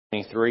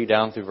23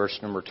 down through verse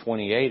number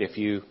 28. If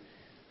you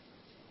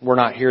were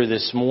not here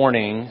this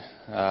morning,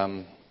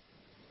 I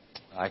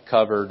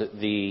covered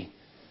the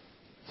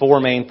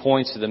four main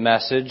points of the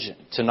message.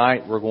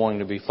 Tonight we're going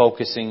to be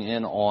focusing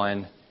in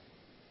on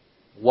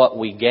what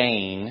we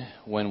gain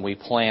when we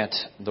plant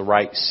the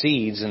right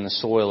seeds in the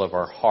soil of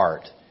our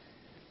heart.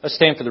 Let's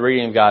stand for the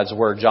reading of God's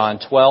Word. John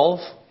 12,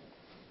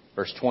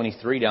 verse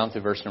 23 down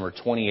through verse number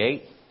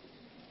 28.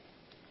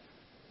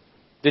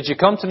 Did you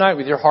come tonight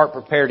with your heart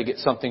prepared to get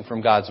something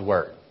from God's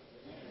Word?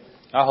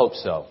 I hope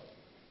so.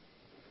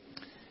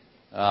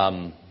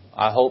 I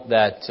hope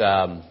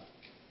that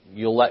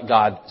you'll let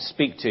God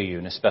speak to you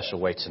in a special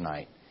way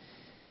tonight.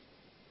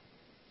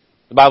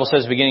 The Bible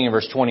says, beginning in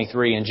verse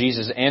 23, "And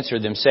Jesus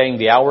answered them, saying,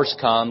 The hour is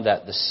come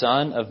that the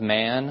Son of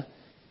Man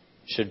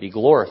should be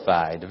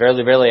glorified.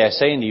 Verily, verily, I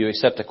say unto you,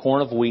 except a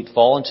corn of wheat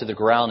fall into the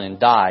ground and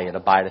die, it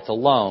abideth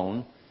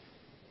alone.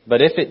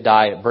 But if it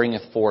die, it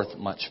bringeth forth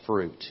much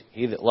fruit.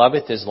 He that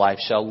loveth his life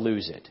shall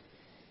lose it.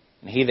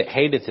 And he that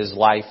hateth his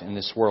life in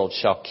this world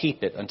shall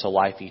keep it unto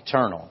life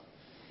eternal.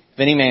 If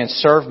any man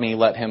serve me,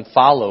 let him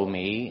follow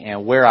me,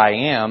 and where I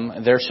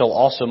am, there shall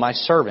also my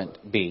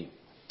servant be.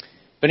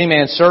 If any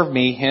man serve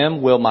me,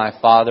 him will my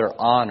Father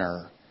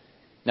honor.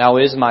 Now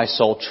is my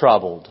soul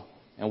troubled.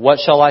 And what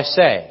shall I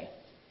say?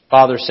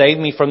 Father, save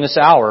me from this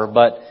hour,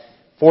 but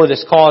for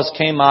this cause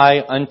came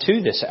I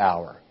unto this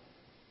hour.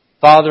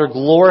 Father,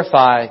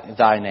 glorify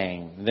thy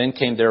name. Then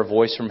came there a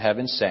voice from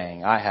heaven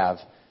saying, I have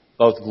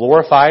both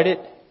glorified it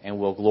and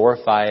will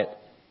glorify it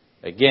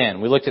again.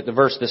 We looked at the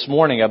verse this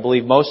morning. I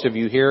believe most of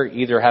you here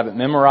either have it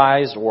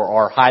memorized or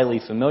are highly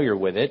familiar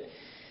with it.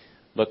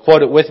 But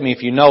quote it with me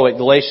if you know it.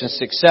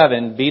 Galatians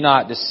 6:7, Be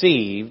not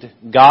deceived,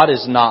 God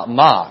is not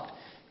mocked.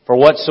 For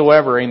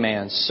whatsoever a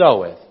man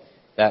soweth,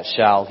 that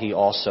shall he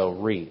also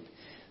reap.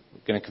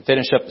 We're going to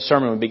finish up the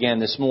sermon we began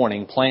this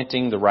morning,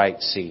 planting the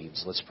right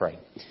seeds. Let's pray.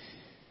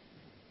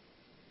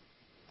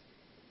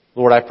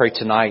 Lord, I pray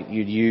tonight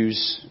you'd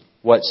use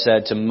what's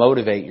said to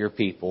motivate your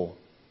people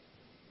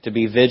to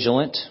be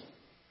vigilant.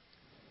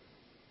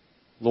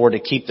 Lord, to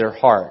keep their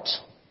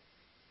hearts.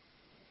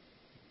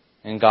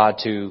 And God,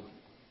 to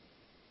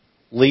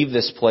leave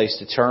this place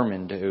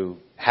determined to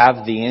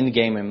have the end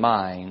game in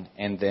mind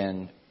and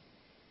then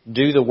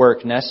do the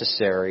work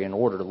necessary in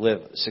order to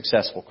live a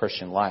successful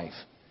Christian life.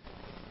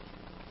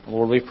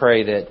 Lord, we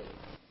pray that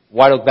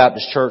White Oak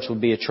Baptist Church would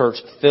be a church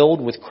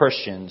filled with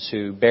Christians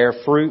who bear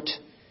fruit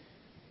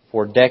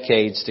for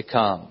decades to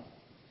come.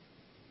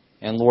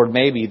 And Lord,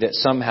 maybe that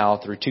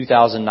somehow through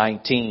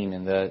 2019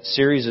 and the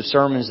series of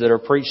sermons that are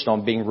preached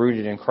on being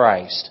rooted in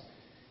Christ,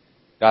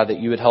 God, that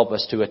you would help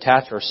us to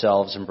attach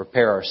ourselves and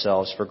prepare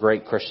ourselves for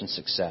great Christian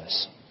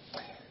success.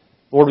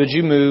 Lord, would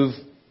you move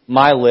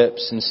my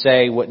lips and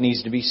say what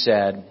needs to be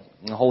said?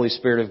 And the Holy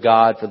Spirit of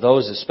God, for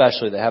those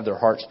especially that have their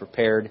hearts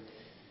prepared,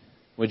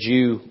 would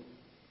you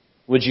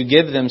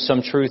give them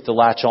some truth to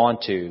latch on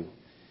to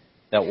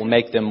that will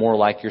make them more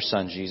like your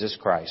Son, Jesus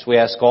Christ. We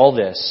ask all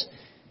this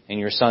in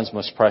your Son's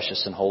most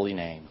precious and holy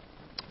name.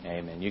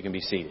 Amen. You can be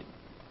seated.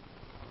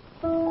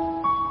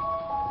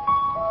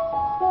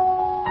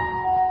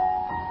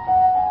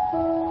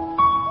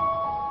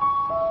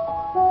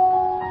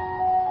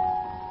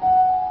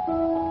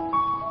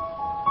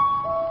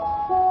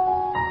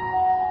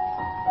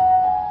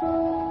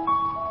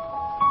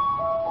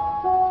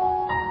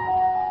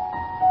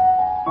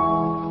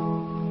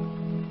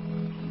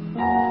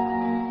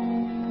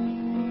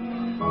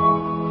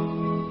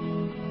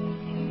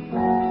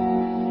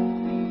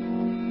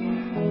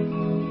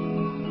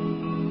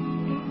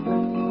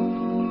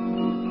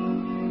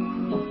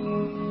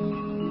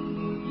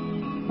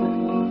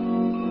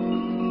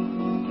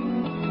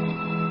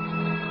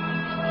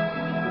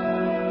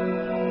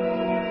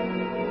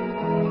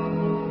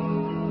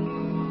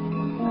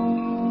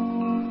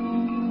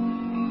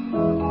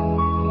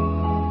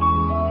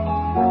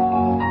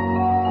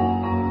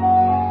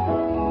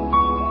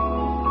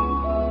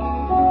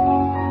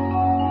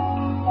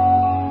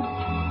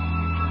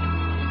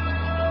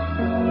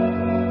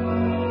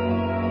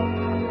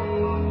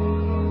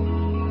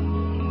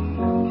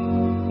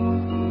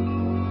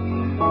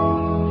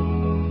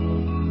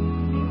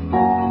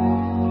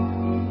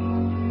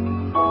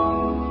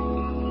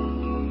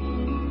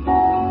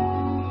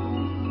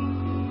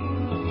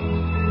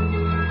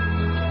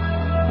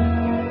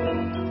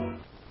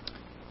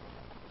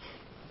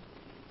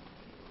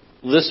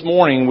 This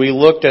morning we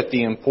looked at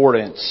the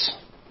importance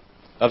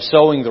of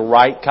sowing the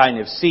right kind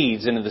of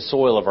seeds into the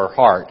soil of our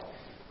heart.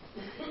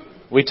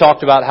 We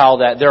talked about how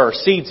that there are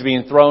seeds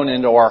being thrown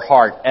into our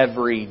heart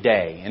every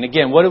day. And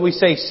again, what did we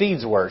say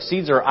seeds were?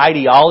 Seeds are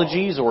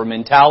ideologies or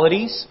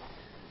mentalities.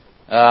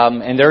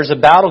 And there's a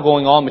battle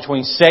going on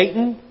between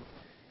Satan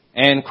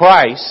and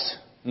Christ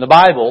in the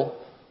Bible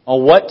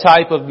on what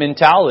type of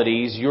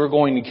mentalities you're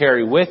going to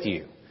carry with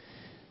you.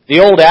 The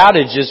old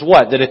adage is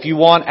what? That if you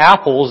want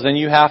apples, then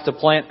you have to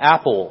plant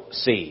apple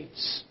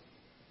seeds.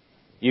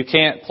 You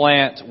can't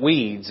plant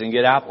weeds and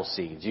get apple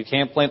seeds. You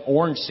can't plant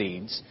orange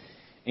seeds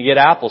and get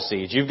apple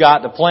seeds. You've got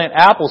to plant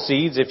apple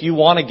seeds if you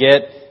want to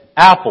get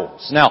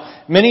apples.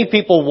 Now, many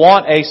people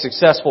want a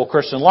successful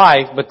Christian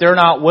life, but they're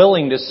not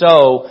willing to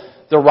sow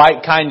the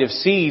right kind of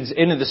seeds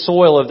into the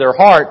soil of their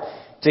heart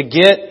to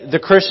get the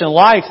Christian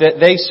life that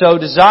they so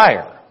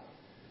desire.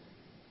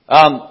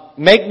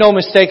 Make no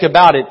mistake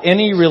about it,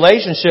 any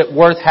relationship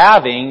worth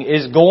having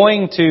is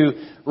going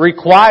to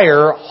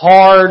require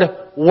hard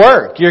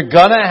work. You're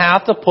gonna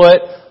have to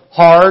put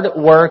hard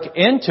work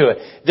into it.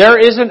 There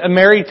isn't a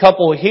married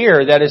couple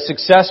here that is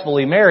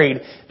successfully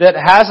married that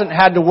hasn't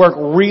had to work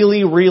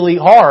really, really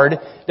hard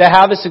to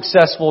have a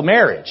successful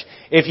marriage.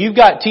 If you've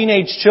got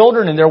teenage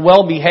children and they're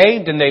well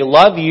behaved and they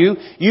love you,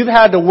 you've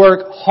had to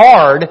work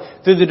hard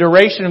through the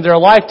duration of their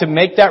life to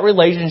make that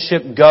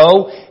relationship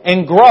go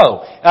and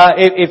grow.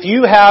 If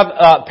you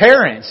have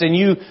parents and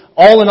you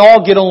all in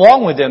all get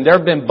along with them, there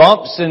have been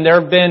bumps and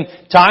there have been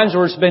times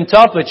where it's been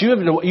tough, but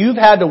you've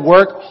had to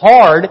work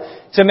hard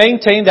to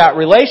maintain that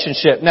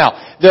relationship.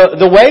 Now,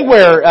 the way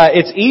where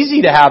it's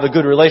easy to have a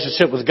good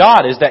relationship with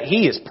God is that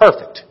He is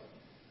perfect.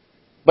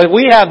 But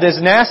we have this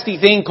nasty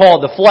thing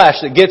called the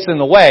flesh that gets in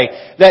the way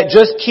that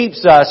just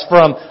keeps us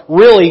from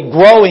really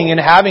growing and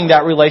having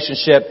that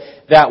relationship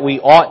that we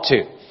ought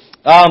to.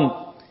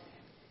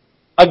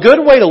 A good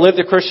way to live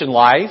the Christian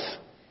life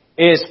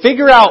is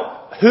figure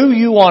out who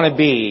you want to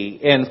be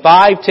in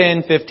 5,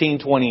 10, 15,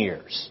 20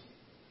 years.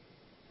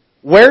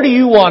 Where do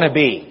you want to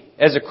be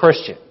as a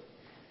Christian?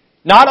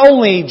 Not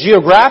only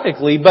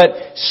geographically, but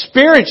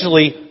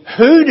spiritually,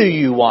 who do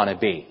you want to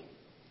be?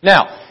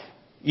 Now,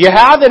 you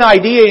have an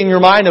idea in your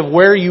mind of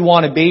where you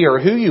want to be or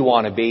who you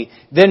want to be,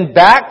 then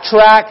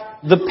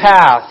backtrack the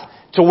path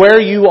to where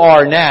you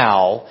are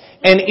now,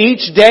 and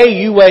each day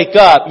you wake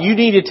up, you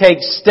need to take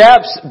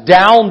steps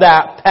down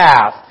that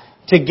path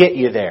to get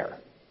you there.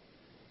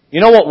 You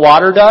know what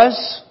water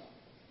does?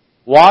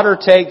 Water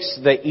takes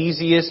the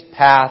easiest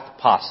path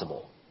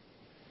possible.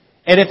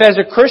 And if as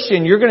a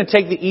Christian you're going to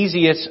take the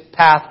easiest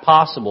path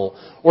possible,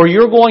 or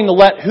you're going to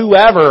let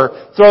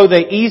whoever throw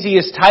the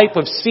easiest type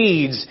of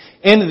seeds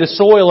into the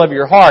soil of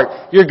your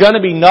heart, you're going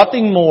to be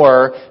nothing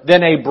more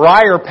than a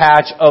briar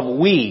patch of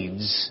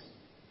weeds.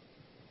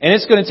 And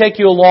it's going to take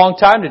you a long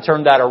time to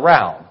turn that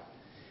around.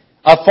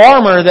 A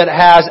farmer that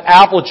has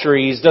apple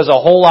trees does a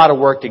whole lot of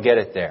work to get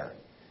it there.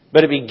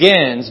 But it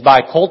begins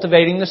by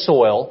cultivating the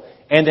soil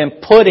and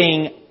then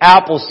putting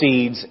apple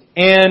seeds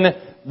in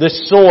the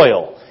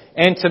soil.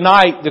 And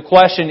tonight, the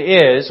question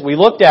is, we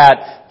looked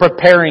at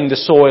preparing the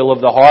soil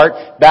of the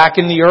heart back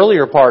in the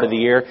earlier part of the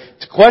year.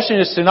 The question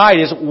is tonight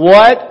is,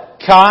 what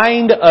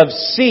kind of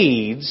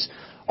seeds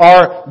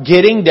are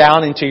getting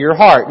down into your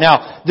heart?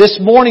 Now, this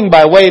morning,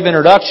 by way of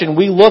introduction,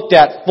 we looked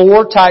at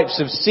 4 types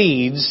of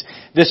seeds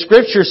the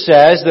Scripture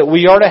says that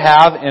we are to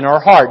have in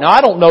our heart. Now, I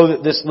don't know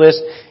that this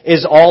list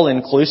is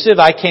all-inclusive.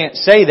 I can't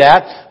say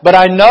that. But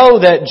I know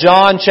that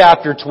John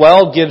chapter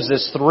 12 gives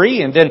us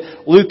 3, and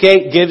then Luke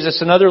 8 gives us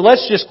another.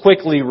 Let's just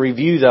quickly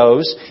review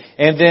those,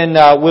 and then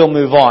we'll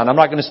move on. I'm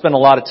not going to spend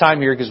a lot of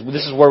time here because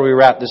this is where we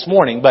were at this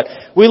morning. But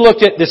we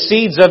looked at the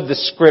seeds of the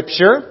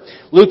Scripture.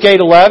 Luke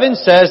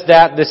 8:11 says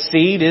that the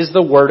seed is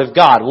the Word of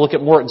God. We'll look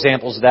at more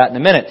examples of that in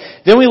a minute.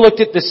 Then we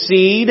looked at the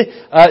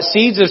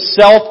seeds of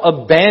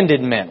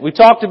self-abandonment. We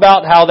talked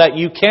about how that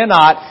you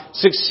cannot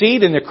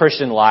succeed in the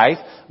Christian life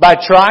by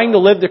trying to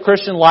live the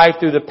Christian life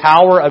through the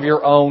power of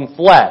your own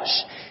flesh.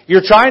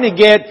 You're trying to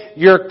get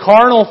your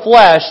carnal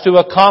flesh to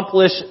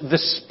accomplish the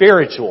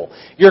spiritual.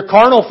 Your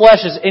carnal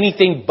flesh is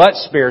anything but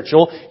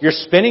spiritual. You're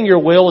spinning your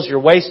wheels,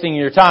 you're wasting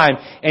your time,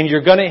 and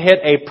you're going to hit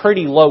a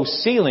pretty low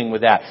ceiling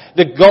with that.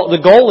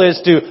 The goal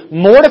is to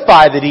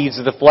mortify the deeds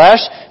of the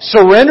flesh,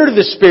 surrender to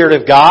the Spirit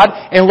of God,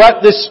 and let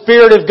the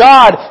Spirit of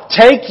God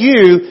take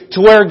you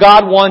to where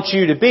God wants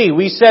you to be.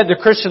 We said the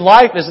Christian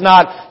life is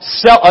not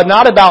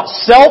about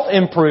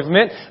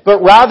self-improvement,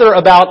 but rather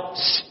about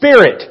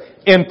spirit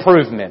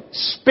improvement.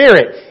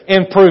 Spirit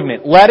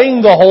improvement.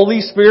 Letting the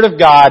Holy Spirit of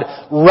God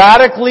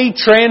radically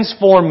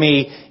transform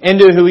me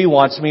into who He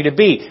wants me to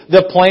be.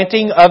 The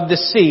planting of the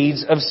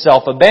seeds of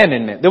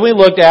self-abandonment. Then we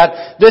looked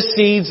at the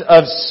seeds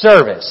of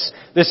service.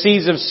 The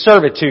seeds of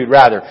servitude,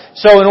 rather.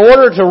 So in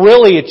order to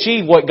really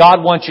achieve what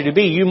God wants you to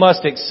be, you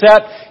must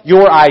accept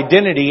your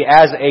identity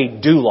as a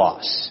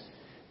doulos.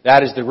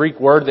 That is the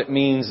Greek word that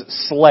means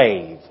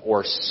slave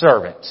or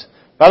servant.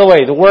 By the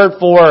way, the word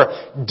for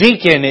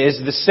deacon is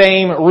the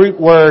same root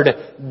word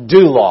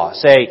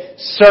doulos, a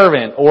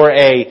servant or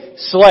a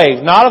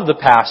slave, not of the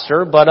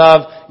pastor, but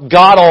of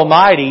God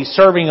Almighty,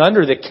 serving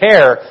under the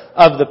care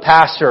of the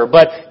pastor.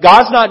 But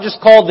God's not just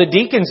called the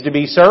deacons to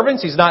be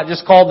servants. He's not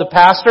just called the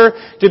pastor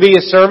to be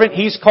a servant.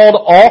 He's called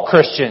all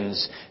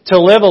Christians to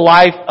live a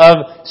life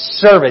of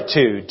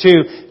servitude,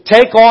 to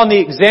take on the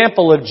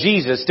example of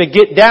Jesus, to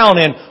get down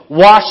and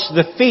wash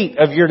the feet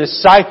of your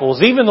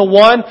disciples, even the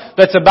one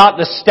that's about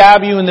to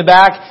stab you in the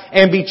back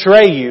and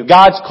betray you.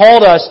 God's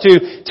called us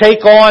to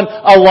take on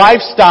a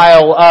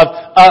lifestyle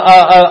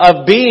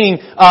of being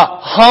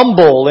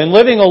humble and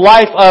living a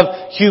life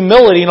of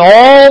humility and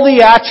all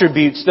the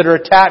attributes that are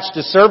attached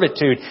to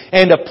servitude,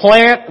 and to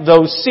plant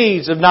those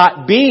seeds of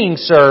not being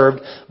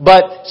served,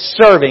 but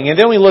serving. And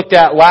then we looked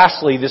at,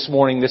 lastly this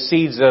morning, the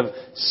seeds of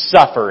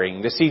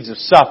suffering. The seeds of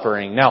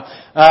suffering.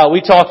 Now,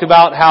 we talked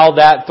about how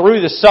that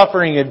through the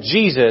suffering of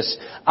Jesus,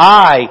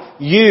 I,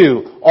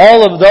 you,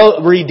 all of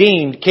those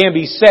redeemed can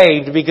be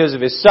saved because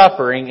of His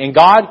suffering. And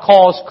God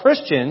calls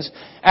Christians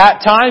at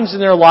times in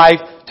their life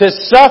to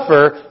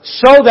suffer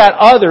so that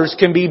others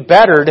can be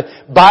bettered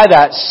by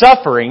that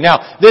suffering.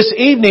 Now, this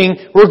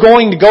evening we're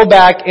going to go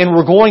back and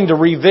we're going to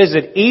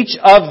revisit each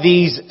of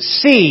these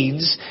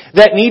seeds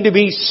that need to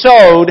be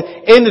sowed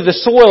into the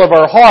soil of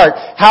our heart.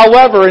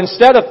 However,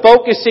 instead of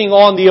focusing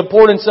on the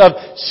importance of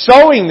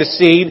sowing the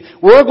seed,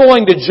 we're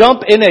going to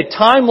jump in a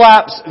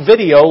time-lapse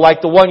video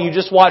like the one you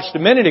just watched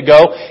a minute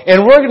ago,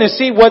 and we're going to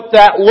see what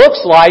that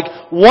looks like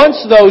once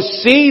those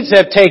seeds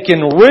have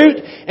taken root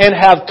and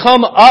have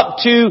come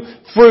up to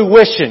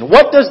fruition.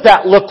 What does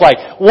that look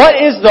like? What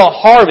is the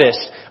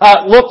harvest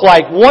look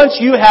like once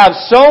you have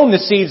sown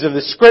the seeds of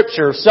the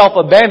Scripture, of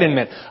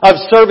self-abandonment,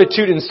 of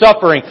servitude and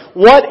suffering?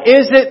 What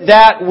is it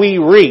that we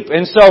reap?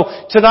 And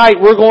so tonight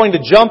we're going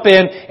to jump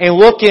in and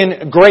look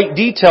in great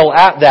detail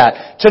at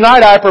that.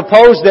 Tonight I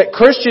propose that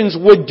Christians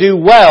would do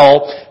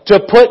well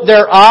to put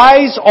their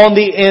eyes on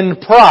the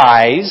end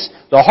prize,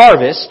 the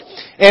harvest,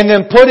 and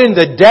then put in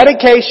the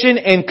dedication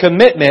and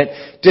commitment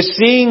to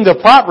seeing the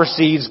proper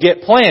seeds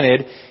get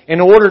planted in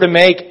order to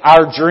make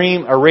our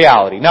dream a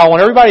reality. Now, I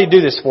want everybody to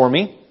do this for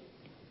me.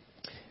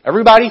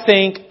 Everybody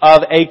think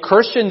of a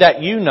Christian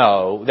that you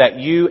know that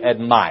you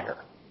admire.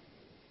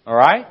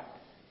 Alright?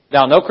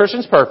 Now, no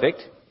Christian's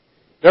perfect.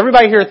 But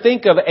everybody here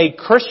think of a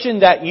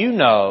Christian that you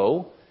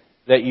know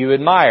that you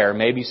admire.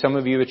 Maybe some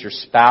of you it's your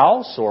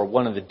spouse or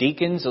one of the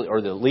deacons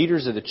or the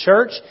leaders of the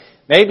church.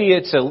 Maybe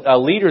it's a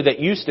leader that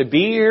used to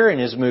be here and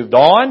has moved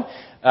on.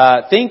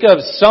 Think of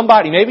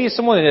somebody, maybe it's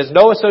someone that has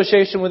no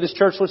association with this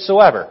church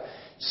whatsoever.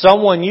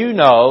 Someone you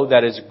know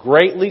that is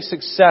greatly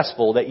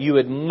successful that you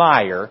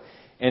admire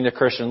in the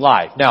Christian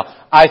life.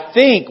 Now, I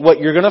think what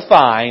you're going to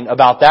find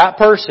about that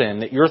person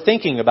that you're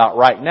thinking about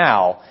right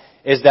now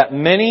is that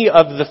many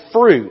of the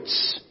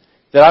fruits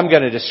that I'm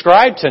going to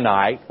describe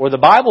tonight, or the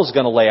Bible's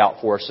going to lay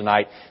out for us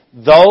tonight,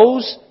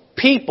 those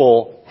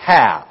people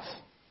have.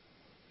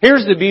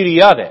 Here's the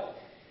beauty of it.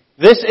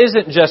 This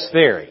isn't just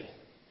theory.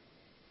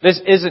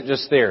 This isn't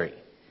just theory.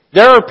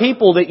 There are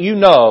people that you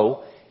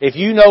know, if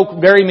you know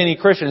very many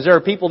Christians, there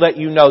are people that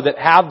you know that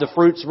have the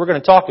fruits we're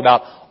going to talk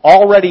about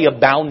already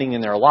abounding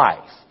in their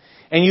life.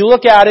 And you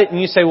look at it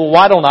and you say, well,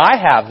 why don't I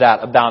have that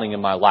abounding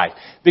in my life?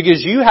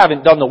 Because you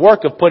haven't done the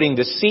work of putting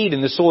the seed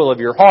in the soil of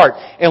your heart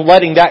and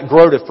letting that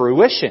grow to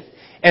fruition.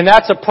 And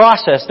that's a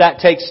process that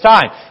takes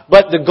time.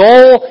 But the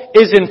goal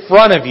is in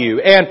front of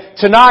you. And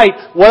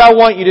tonight, what I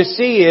want you to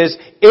see is,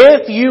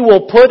 if you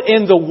will put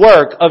in the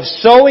work of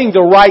sowing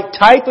the right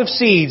type of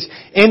seeds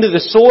into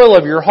the soil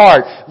of your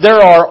heart, there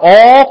are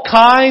all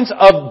kinds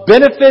of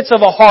benefits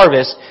of a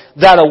harvest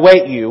that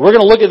await you. We're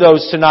going to look at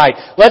those tonight.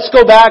 Let's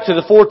go back to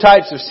the 4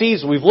 types of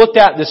seeds we've looked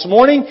at this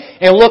morning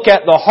and look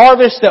at the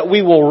harvest that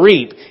we will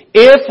reap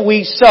if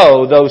we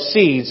sow those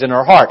seeds in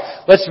our heart.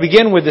 Let's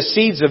begin with the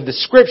seeds of the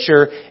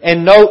Scripture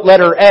and note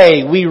letter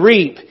A, we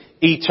reap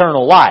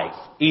eternal life.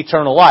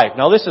 Eternal life.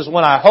 Now this is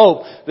one I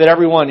hope that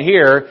everyone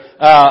here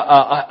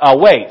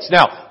awaits.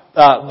 Now,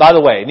 by the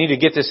way, I need to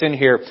get this in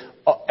here.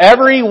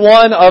 Every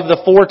one of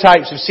the 4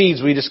 types of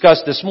seeds we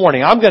discussed this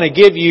morning, I'm going to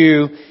give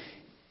you,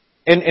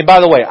 and by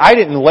the way, I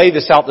didn't lay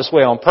this out this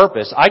way on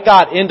purpose. I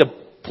got into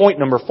point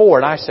number 4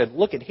 and I said,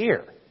 look at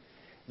here.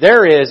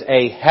 There is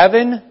a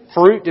heaven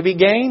fruit to be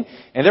gained,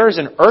 and there is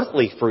an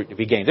earthly fruit to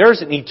be gained. There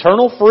is an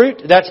eternal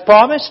fruit that's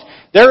promised.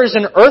 There is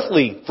an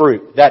earthly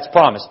fruit that's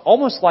promised.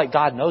 Almost like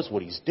God knows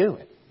what He's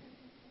doing.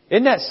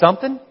 Isn't that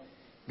something?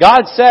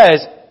 God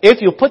says,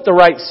 if you'll put the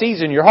right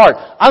seeds in your heart,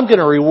 I'm going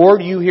to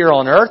reward you here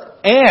on earth,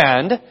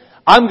 and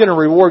I'm going to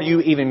reward you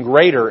even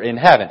greater in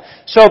heaven.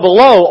 So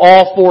below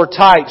all 4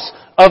 types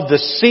of the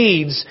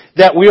seeds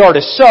that we are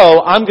to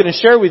sow, I'm going to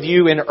share with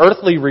you an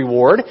earthly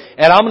reward,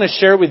 and I'm going to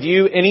share with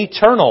you an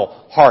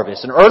eternal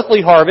harvest, an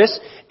earthly harvest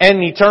and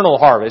an eternal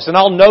harvest. And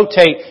I'll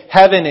notate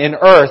heaven and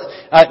earth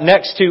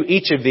next to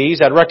each of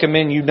these. I'd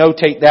recommend you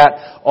notate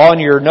that on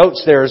your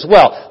notes there as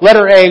well.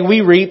 Letter A,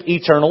 we reap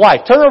eternal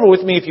life. Turn over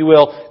with me, if you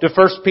will, to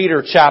 1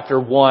 Peter chapter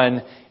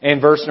 1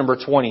 and verse number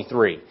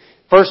 23.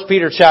 1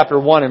 Peter chapter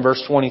 1 and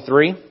verse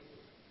 23.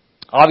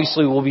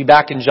 Obviously, we'll be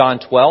back in John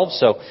 12,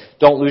 so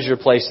don't lose your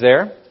place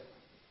there.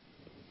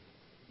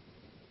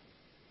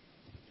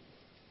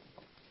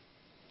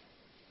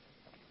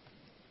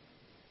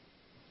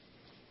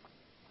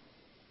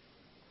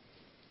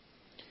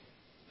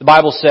 The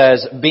Bible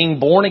says, being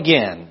born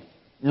again,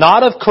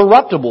 not of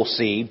corruptible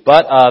seed,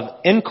 but of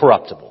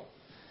incorruptible,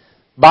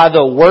 by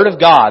the word of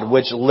God,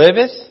 which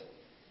liveth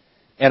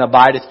and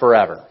abideth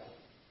forever.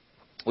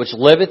 Which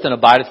liveth and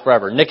abideth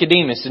forever.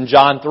 Nicodemus in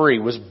John 3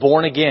 was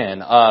born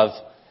again of,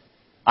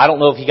 I don't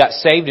know if he got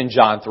saved in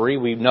John 3.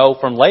 We know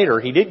from later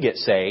he did get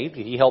saved.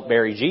 He helped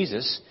bury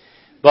Jesus.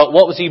 But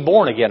what was he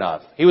born again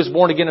of? He was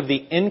born again of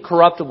the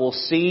incorruptible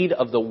seed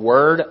of the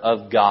Word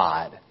of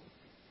God.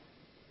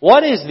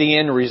 What is the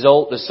end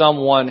result to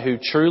someone who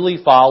truly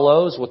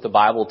follows what the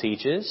Bible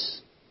teaches?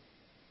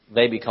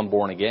 They become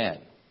born again.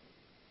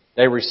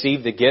 They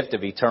receive the gift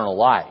of eternal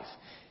life.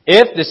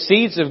 If the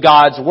seeds of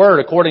God's Word,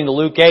 according to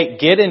Luke 8,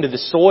 get into the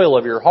soil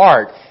of your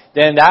heart,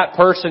 then that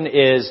person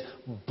is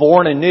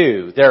born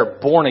anew. They're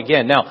born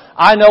again. Now,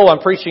 I know I'm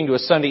preaching to a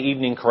Sunday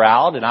evening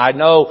crowd, and I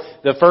know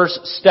the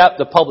first step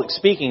to public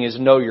speaking is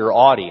know your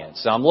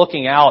audience. So I'm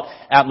looking out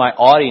at my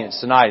audience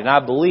tonight, and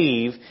I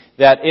believe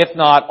that if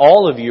not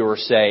all of you are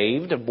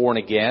saved, born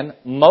again,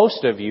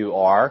 most of you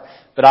are.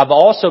 But I've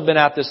also been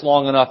at this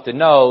long enough to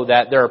know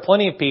that there are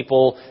plenty of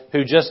people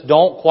who just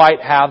don't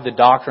quite have the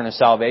doctrine of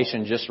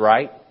salvation just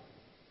right.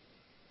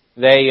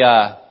 They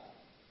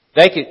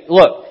could,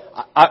 look,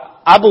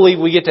 I believe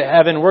we get to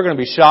heaven, we're going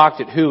to be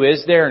shocked at who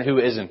is there and who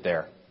isn't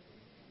there.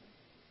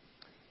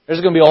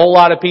 There's going to be a whole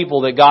lot of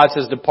people that God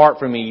says, depart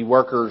from me, you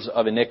workers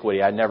of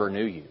iniquity, I never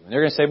knew you. And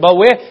they're going to say, but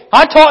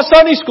I taught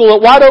Sunday school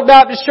at White Oak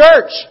Baptist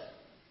Church.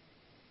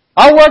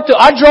 I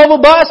drove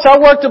a bus. I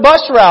worked a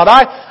bus route.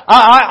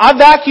 I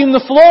vacuumed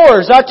the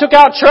floors. I took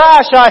out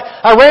trash.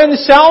 I ran the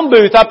sound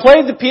booth. I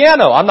played the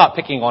piano. I'm not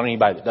picking on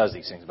anybody that does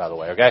these things, by the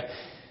way, okay?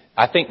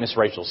 I think Miss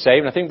Rachel's saved,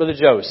 and I think Brother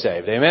Joe is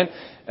saved. Amen?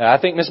 I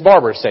think Miss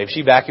Barbara's saved.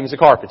 She vacuums the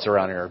carpets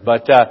around here,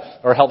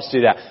 or helps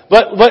do that.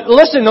 But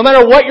listen, no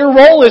matter what your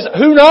role is,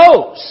 who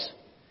knows?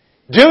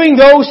 Doing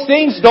those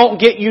things don't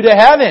get you to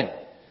heaven.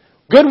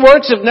 Good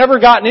works have never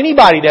gotten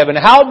anybody to heaven.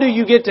 How do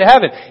you get to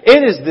heaven?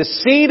 It is the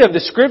seed of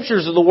the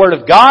Scriptures of the Word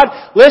of God.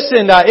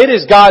 Listen, it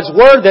is God's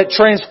Word that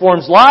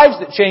transforms lives,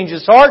 that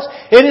changes hearts.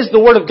 It is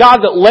the Word of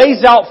God that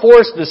lays out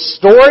for us the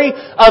story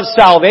of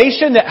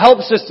salvation that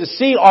helps us to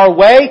see our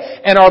way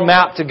and our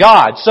map to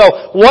God.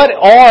 So, what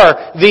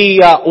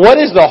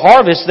is the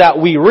harvest that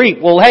we reap?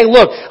 Well, hey,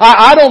 look,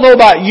 I don't know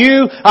about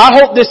you. I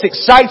hope this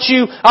excites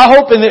you. I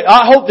hope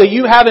that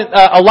you haven't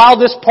allowed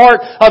this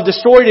part of the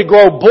story to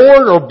grow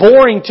bored or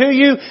boring to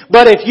you.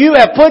 But if you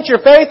have put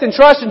your faith and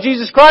trust in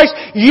Jesus Christ,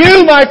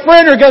 you, my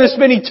friend, are going to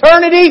spend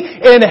eternity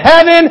in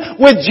heaven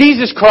with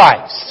Jesus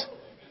Christ.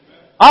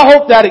 I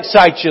hope that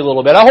excites you a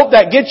little bit. I hope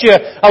that gets you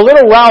a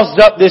little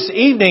roused up this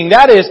evening.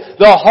 That is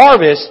the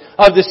harvest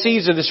of the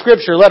seeds of the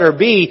Scripture. Letter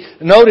B,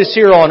 notice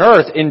here on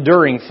earth,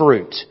 enduring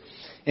fruit.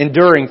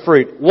 Enduring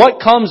fruit.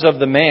 What comes of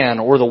the man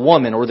or the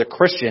woman or the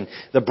Christian,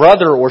 the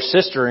brother or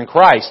sister in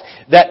Christ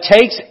that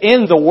takes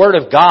in the Word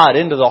of God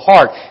into the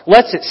heart,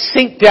 lets it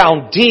sink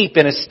down deep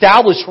and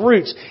establish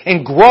roots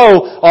and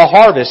grow a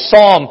harvest?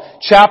 Psalm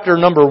chapter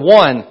number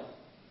 1,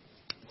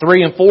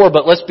 3 and 4,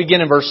 but let's begin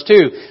in verse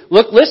 2.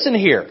 Look, listen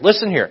here.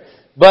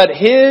 But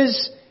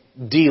his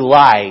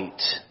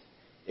delight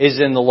is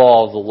in the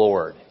law of the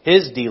Lord.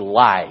 His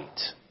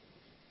delight.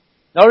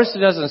 Notice it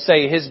doesn't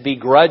say his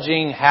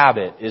begrudging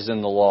habit is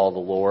in the law of the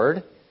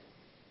Lord.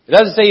 It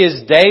doesn't say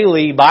his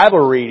daily Bible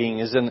reading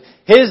is in,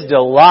 his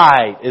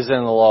delight is in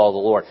the law of the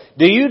Lord.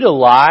 Do you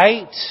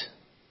delight?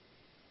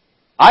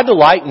 I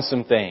delight in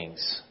some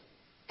things.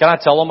 Can I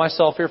tell on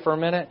myself here for a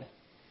minute?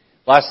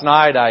 Last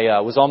night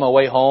I was on my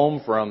way home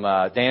from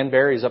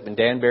Danbury. I was up in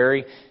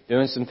Danbury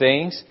doing some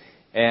things.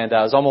 And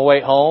I was on my way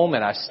home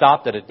and I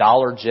stopped at a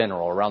Dollar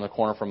General around the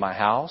corner from my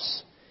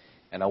house.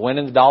 And I went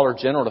in the Dollar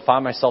General to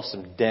find myself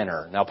some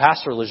dinner. Now,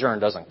 Pastor Lejeune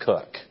doesn't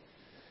cook.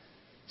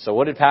 So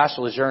what did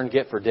Pastor Lejeune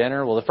get for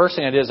dinner? Well, the first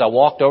thing I did is I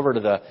walked over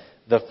to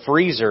the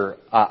freezer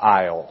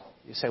aisle.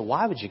 You say,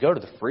 why would you go to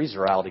the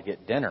freezer aisle to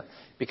get dinner?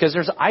 Because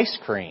there's ice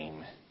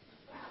cream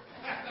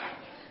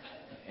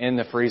in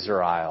the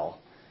freezer aisle.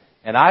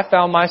 And I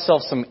found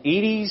myself some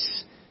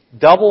Edie's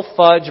double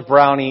fudge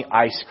brownie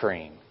ice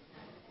cream.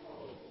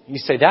 You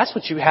say, that's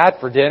what you had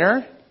for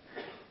dinner?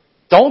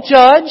 Don't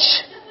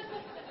judge.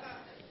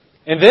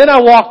 And then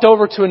I walked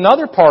over to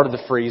another part of the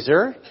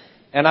freezer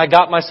and I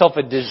got myself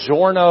a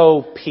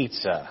DiGiorno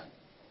pizza.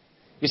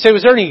 You say,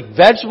 was there any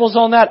vegetables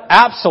on that?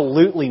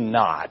 Absolutely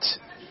not.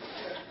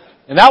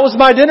 And that was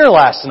my dinner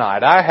last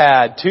night. I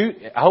had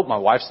I hope my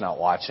wife's not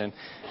watching.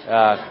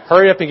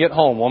 Hurry up and get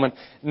home, woman.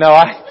 No,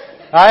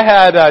 I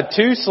had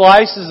 2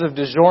 slices of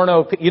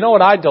DiGiorno. You know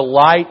what? I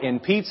delight in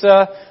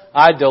pizza.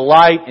 I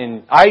delight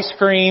in ice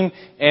cream,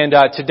 and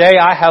today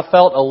I have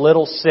felt a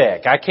little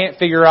sick. I can't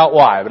figure out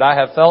why, but I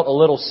have felt a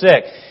little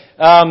sick.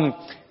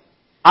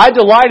 I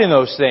delight in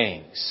those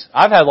things.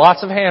 I've had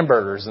lots of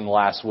hamburgers in the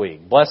last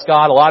week. Bless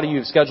God, a lot of you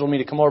have scheduled me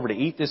to come over to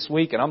eat this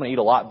week, and I'm going to eat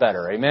a lot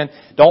better. Amen?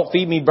 Don't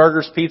feed me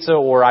burgers, pizza,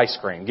 or ice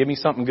cream. Give me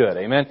something good.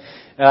 Amen?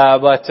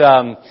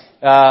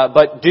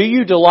 But do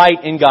you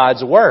delight in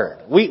God's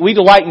Word? We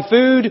delight in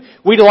food.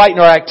 We delight in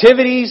our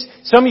activities.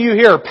 Some of you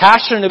here are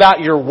passionate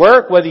about your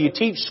work, whether you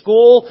teach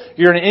school,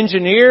 you're an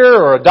engineer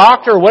or a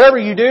doctor, or whatever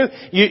you do.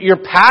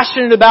 You're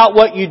passionate about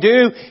what you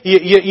do.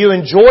 You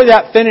enjoy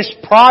that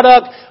finished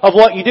product of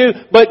what you do.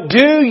 But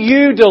do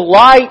you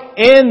delight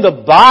in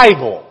the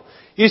Bible?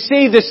 You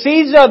see, the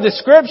seeds of the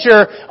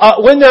Scripture,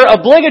 when they're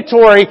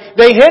obligatory,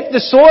 they hit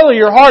the soil of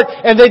your heart,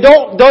 and they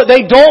don't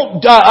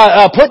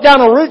put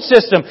down a root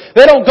system.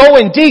 They don't go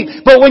in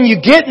deep. But when you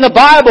get in the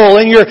Bible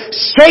and you're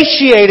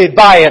satiated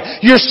by it,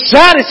 you're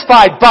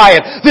satisfied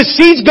by it, the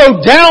seeds go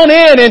down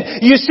in,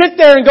 and you sit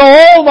there and go,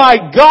 "Oh my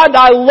God,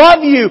 I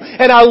love you,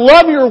 and I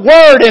love your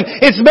Word, and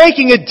it's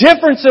making a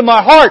difference in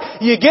my heart."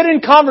 You get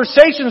in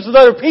conversations with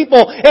other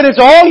people, and it's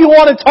all you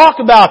want to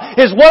talk about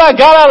is what I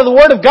got out of the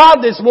Word of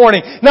God this morning.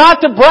 Not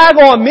to brag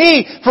on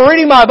me for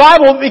reading my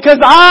Bible, because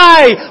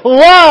I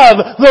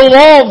love the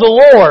law of the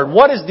Lord.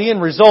 What is the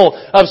end result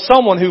of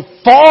someone who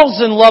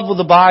falls in love with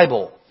the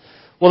Bible?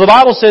 Well, the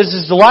Bible says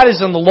His delight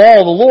is in the law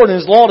of the Lord, and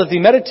His law doth He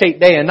meditate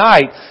day and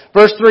night.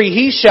 Verse 3,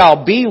 He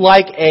shall be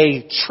like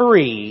a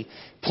tree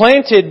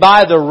planted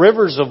by the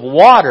rivers of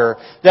water,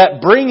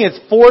 that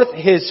bringeth forth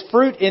his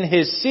fruit in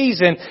his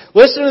season.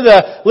 Listen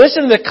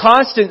to the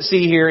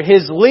constancy here.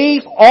 His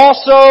leaf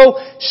also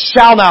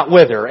shall not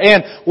wither,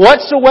 and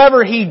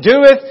whatsoever he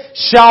doeth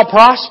shall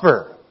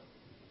prosper.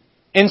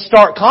 In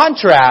stark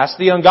contrast,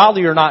 the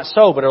ungodly are not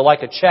so, but are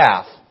like a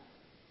chaff,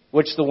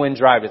 which the wind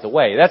driveth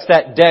away. That's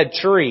that dead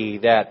tree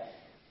that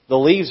the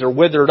leaves are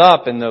withered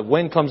up and the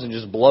wind comes and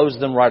just blows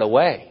them right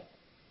away.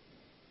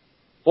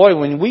 Boy,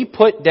 when we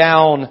put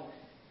down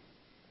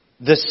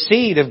the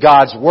seed of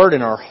God's Word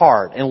in our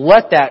heart and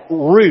let that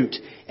root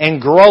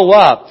and grow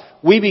up,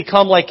 we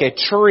become like a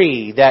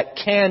tree that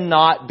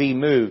cannot be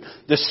moved.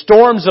 The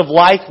storms of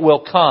life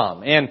will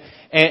come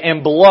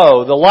and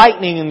blow, the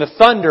lightning and the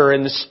thunder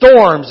and the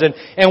storms,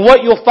 and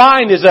what you'll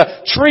find is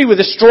a tree with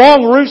a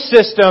strong root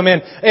system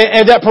and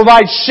that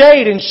provides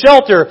shade and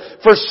shelter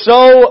for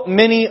so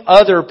many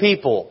other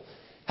people.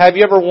 Have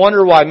you ever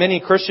wondered why many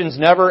Christians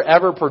never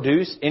ever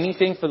produce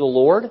anything for the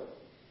Lord?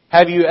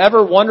 Have you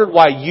ever wondered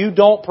why you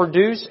don't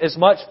produce as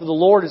much for the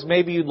Lord as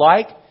maybe you'd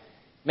like?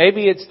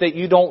 Maybe it's that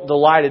you don't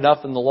delight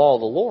enough in the law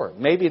of the Lord.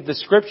 Maybe the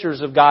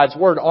Scriptures of God's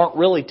Word aren't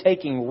really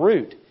taking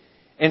root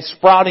and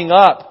sprouting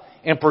up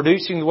and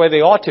producing the way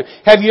they ought to.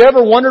 Have you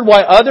ever wondered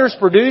why others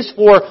produce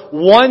for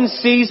one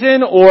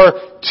season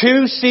or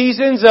 2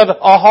 seasons of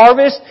a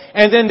harvest,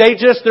 and then they're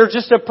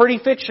just a pretty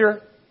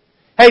fixture?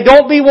 Hey,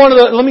 don't be one of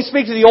the, let me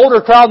speak to the older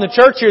crowd in the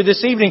church here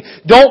this evening.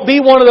 Don't be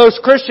one of those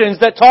Christians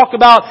that talk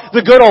about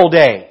the good old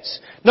days.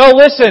 No,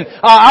 listen,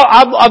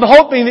 I'm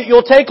hoping that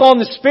you'll take on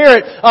the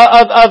spirit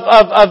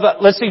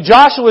of let's see,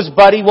 Joshua's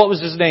buddy, what was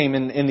his name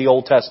in the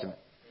Old Testament?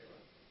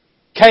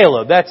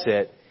 Caleb, that's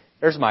it.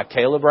 There's my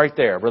Caleb right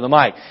there, Brother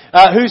Mike.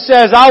 Who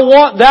says, I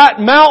want that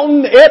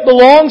mountain, it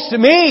belongs to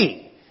me.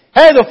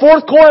 Hey, the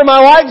fourth quarter of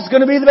my life is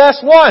going to be the best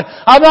one.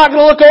 I'm not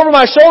going to look over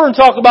my shoulder and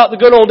talk about the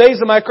good old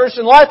days of my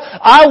Christian life.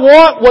 I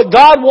want what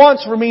God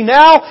wants for me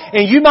now,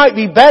 and you might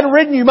be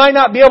bedridden, you might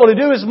not be able to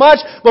do as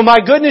much, but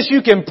my goodness, you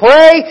can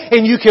pray,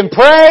 and you can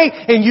pray,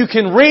 and you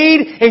can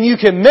read, and you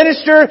can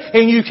minister,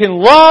 and you can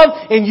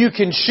love, and you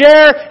can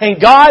share, and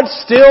God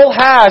still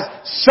has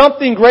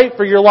something great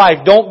for your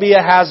life. Don't be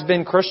a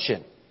has-been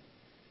Christian.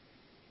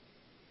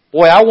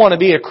 Boy, I want to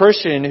be a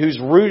Christian who's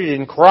rooted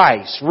in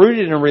Christ,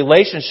 rooted in a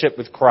relationship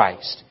with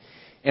Christ,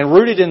 and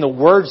rooted in the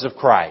words of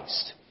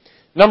Christ.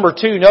 Number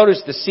 2,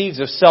 notice the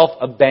seeds of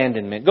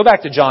self-abandonment. Go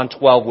back to John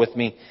 12 with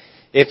me,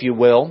 if you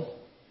will.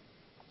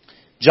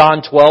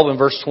 John 12 and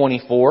verse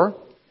 24.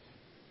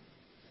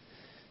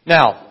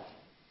 Now,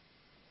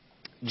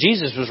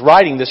 Jesus was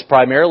writing this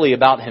primarily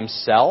about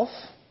Himself,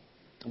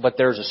 but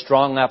there's a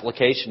strong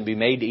application to be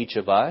made to each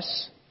of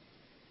us.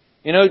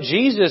 You know,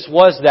 Jesus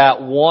was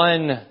that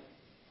one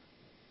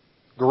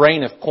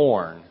grain of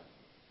corn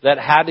that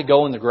had to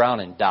go in the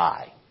ground and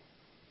die.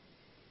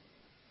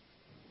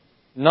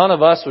 None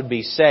of us would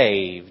be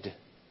saved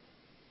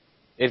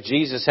if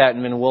Jesus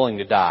hadn't been willing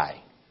to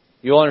die.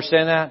 You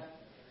understand that?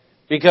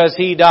 Because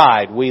He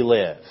died, we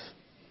live.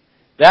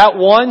 That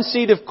one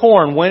seed of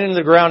corn went into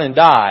the ground and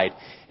died.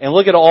 And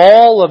look at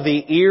all of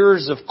the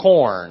ears of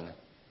corn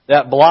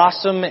that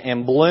blossom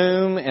and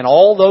bloom and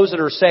all those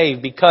that are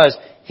saved because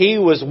He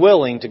was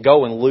willing to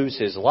go and lose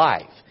His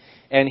life.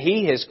 And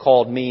He has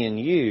called me and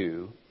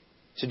you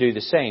to do the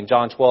same.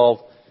 John 12,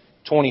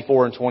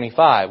 24 and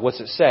 25.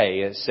 What's it say?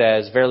 It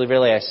says, Verily,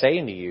 verily, I say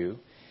unto you,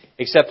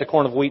 except a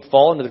corn of wheat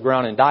fall into the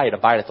ground and die, it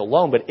abideth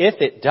alone. But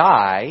if it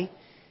die,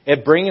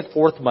 it bringeth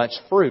forth much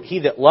fruit. He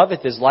that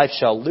loveth his life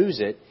shall lose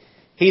it.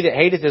 He that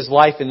hateth his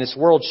life in this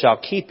world shall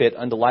keep it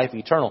unto life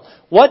eternal.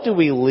 What do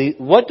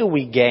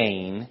we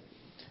gain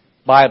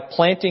by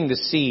planting the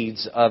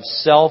seeds of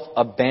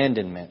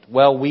self-abandonment?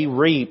 Well, we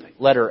reap,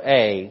 letter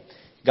A,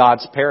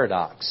 God's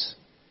paradox.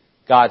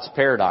 God's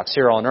paradox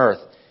here on earth.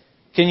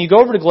 Can you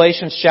go over to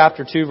Galatians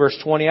chapter 2, verse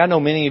 20? I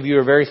know many of you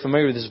are very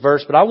familiar with this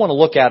verse, but I want to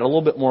look at it a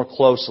little bit more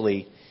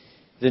closely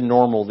than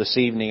normal this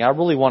evening. I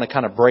really want to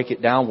kind of break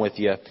it down with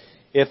you,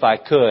 if I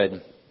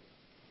could.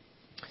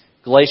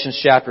 Galatians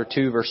chapter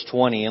 2, verse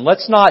 20. And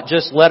let's not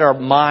just let our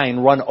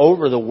mind run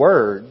over the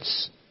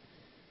words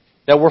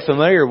that we're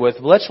familiar with,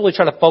 but let's really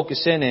try to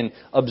focus in and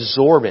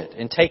absorb it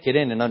and take it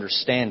in and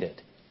understand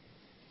it.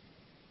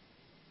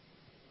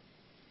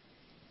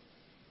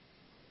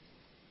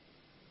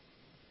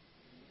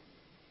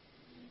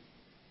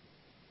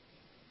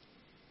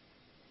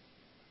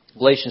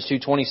 Galatians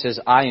 2:20 says,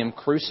 I am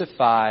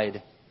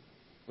crucified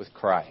with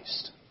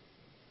Christ.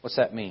 What's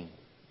that mean?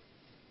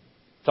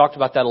 Talked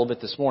about that a little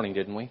bit this morning,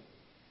 didn't we?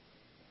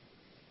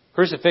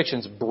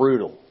 Crucifixion's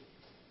brutal.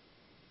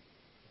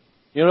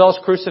 You know what else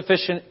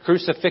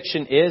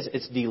crucifixion is?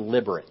 It's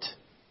deliberate.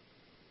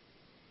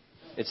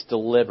 It's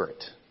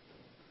deliberate.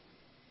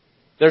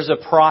 There's a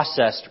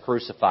process to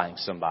crucifying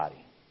somebody.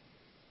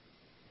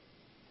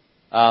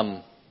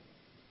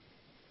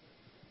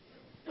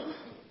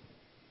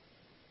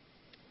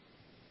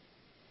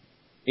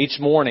 Each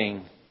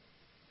morning,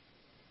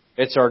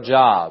 it's our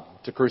job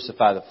to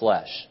crucify the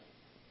flesh.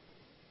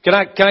 Can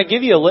I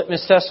give you a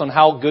litmus test on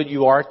how good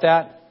you are at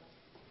that?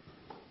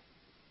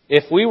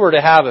 If we were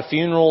to have a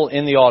funeral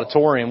in the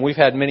auditorium, we've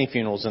had many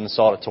funerals in this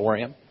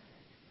auditorium.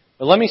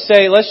 But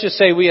let's just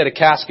say we had a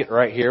casket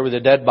right here with a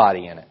dead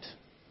body in it.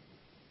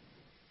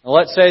 And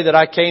let's say that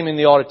I came in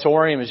the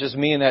auditorium, it was just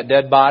me and that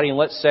dead body, and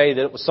let's say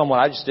that it was someone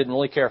I just didn't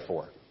really care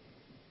for.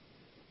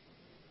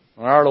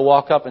 And I were to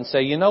walk up and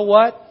say, you know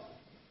what?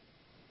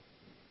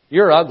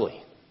 You're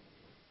ugly.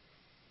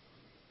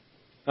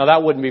 Now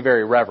that wouldn't be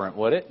very reverent,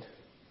 would it?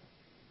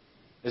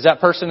 Is that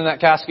person in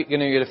that casket going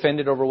to get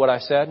offended over what I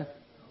said?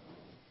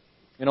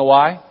 You know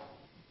why?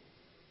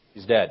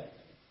 He's dead.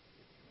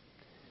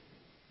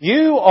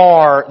 You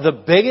are the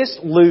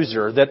biggest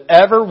loser that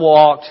ever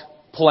walked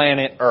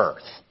planet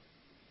Earth.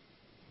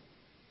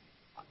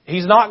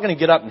 He's not going to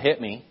get up and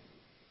hit me.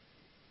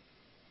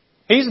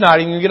 He's not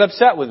even going to get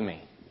upset with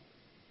me.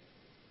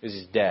 Because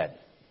he's dead.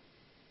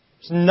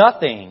 There's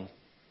nothing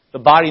the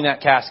body in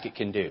that casket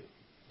can do.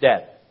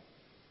 Dead.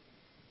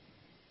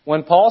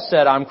 When Paul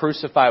said, I'm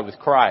crucified with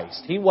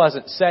Christ, he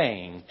wasn't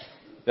saying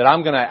that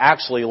I'm going to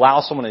actually allow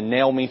someone to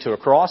nail me to a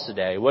cross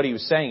today. What he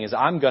was saying is,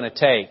 I'm going to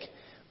take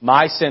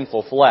my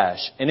sinful flesh,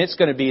 and it's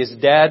going to be as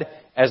dead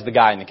as the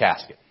guy in the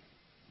casket.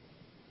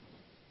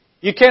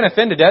 You can't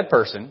offend a dead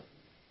person.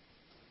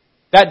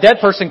 That dead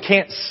person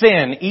can't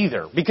sin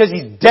either, because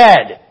he's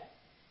dead.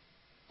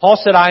 Paul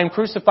said, I am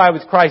crucified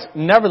with Christ,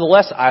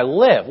 nevertheless I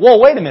live. Whoa,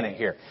 wait a minute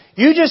here.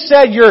 You just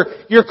said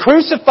you're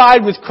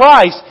crucified with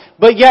Christ,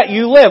 but yet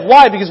you live.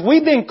 Why? Because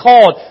we've been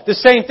called the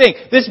same thing.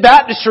 This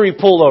baptistry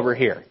pull over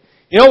here.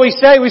 You know what we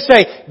say? We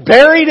say,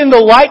 buried in the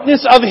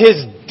likeness of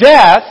His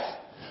death,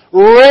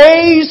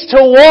 raised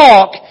to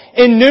walk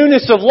in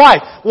newness of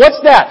life.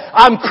 What's that?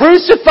 I'm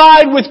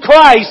crucified with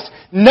Christ,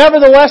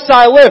 nevertheless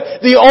I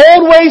live. The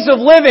old ways of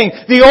living,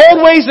 the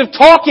old ways of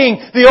talking,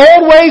 the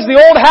old ways, the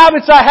old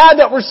habits I had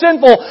that were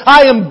sinful,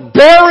 I am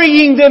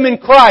burying them in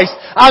Christ.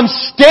 I'm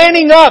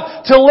standing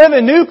up to live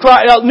a new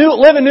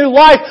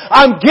life.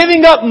 I'm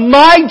giving up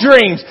my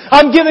dreams.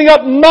 I'm giving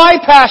up my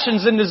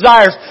passions and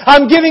desires.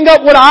 I'm giving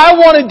up what I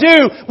want to do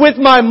with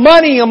my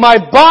money and my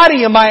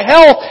body and my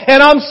health.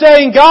 And I'm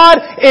saying, God,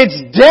 it's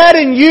dead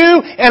in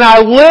you and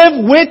I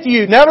live with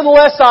you.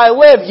 Nevertheless I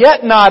live,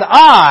 yet not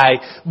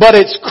I, but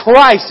it's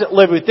Christ that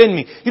lives within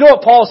me. You know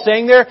what Paul's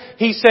saying there?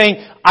 He's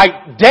saying,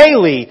 I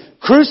daily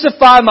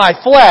crucify my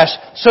flesh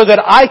so that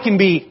I can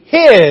be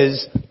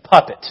His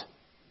puppet.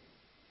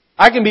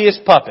 I can be His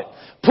puppet.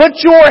 Put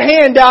your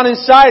hand down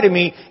inside of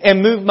me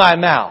and move my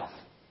mouth.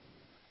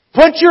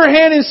 Put your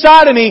hand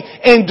inside of me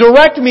and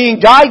direct me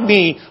and guide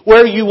me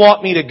where you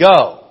want me to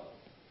go.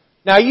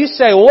 Now you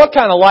say, well, what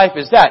kind of life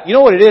is that? You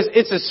know what it is?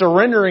 It's a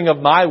surrendering of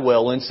my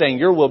will and saying,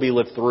 your will be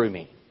lived through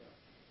me.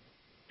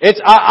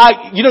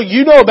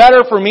 You know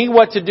better for me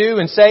what to do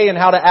and say and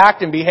how to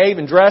act and behave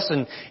and dress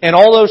and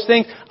all those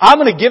things. I'm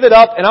going to give it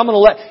up and I'm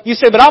going to you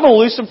say, but I'm going to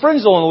lose some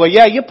friends along the way.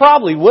 Yeah, you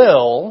probably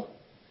will.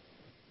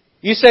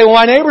 You say, well,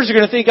 my neighbors are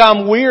going to think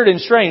I'm weird and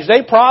strange.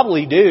 They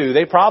probably do.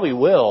 They probably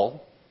will.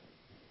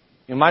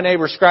 And my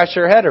neighbors scratch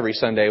their head every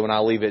Sunday when I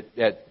leave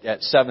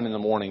at 7 in the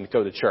morning to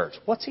go to church.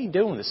 What's he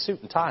doing with a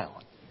suit and tie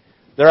on?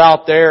 They're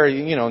out there,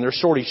 in their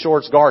shorty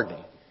shorts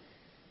gardening.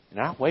 And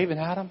I'm waving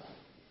at them.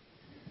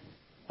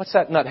 What's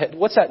that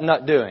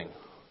nut doing?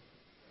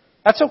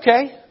 That's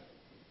okay.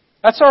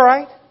 That's all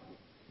right.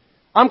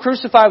 I'm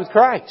crucified with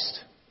Christ.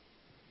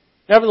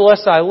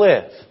 Nevertheless, I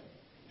live.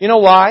 You know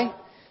why?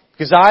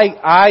 Because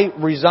I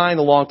resigned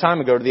a long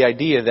time ago to the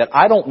idea that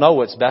I don't know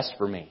what's best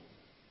for me,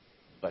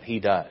 but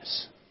He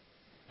does.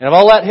 And if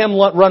I'll let Him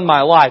run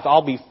my life,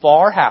 I'll be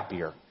far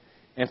happier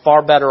and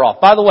far better off.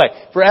 By the way,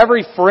 for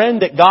every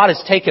friend that God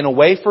has taken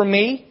away from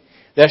me,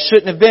 that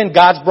shouldn't have been,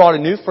 God's brought a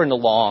new friend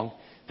along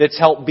that's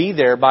helped be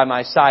there by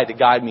my side to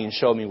guide me and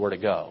show me where to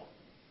go.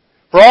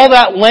 For all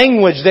that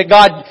language that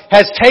God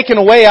has taken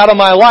away out of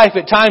my life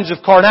at times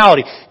of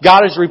carnality,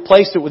 God has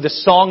replaced it with a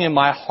song in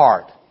my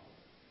heart.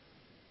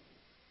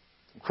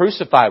 I'm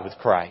crucified with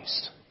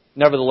Christ.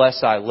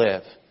 Nevertheless, I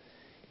live.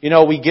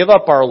 We give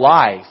up our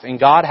life and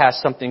God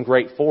has something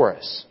great for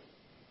us.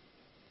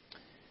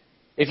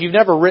 If you've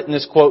never written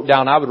this quote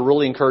down, I would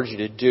really encourage you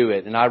to do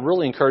it. And I'd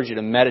really encourage you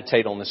to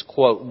meditate on this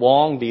quote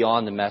long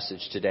beyond the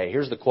message today.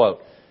 Here's the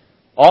quote.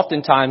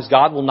 Oftentimes,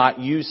 God will not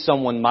use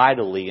someone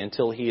mightily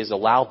until He has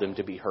allowed them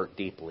to be hurt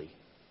deeply.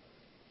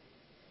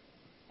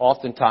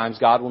 Oftentimes,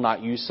 God will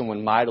not use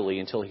someone mightily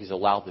until He's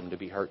allowed them to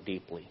be hurt deeply. Oftentimes, God will not use someone mightily until He's allowed them to be hurt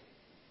deeply. Oftentimes, God will not use someone mightily until He's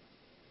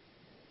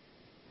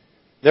allowed them to be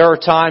hurt deeply. There are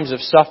times of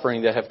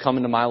suffering that have come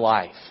into my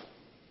life.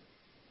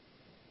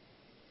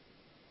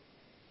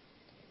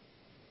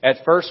 At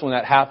first, when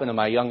that happened in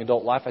my young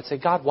adult life, I'd say,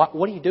 God, what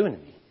are you doing to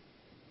me?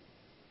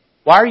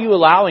 Why are you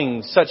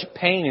allowing such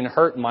pain and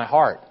hurt in my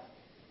heart?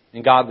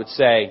 And God would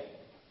say,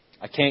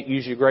 I can't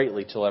use you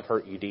greatly till I've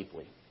hurt you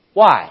deeply.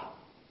 Why?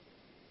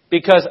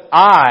 Because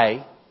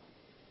I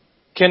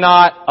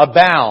cannot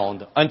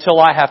abound until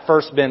I have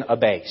first been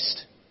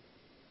abased.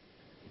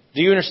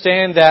 Do you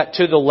understand that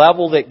to the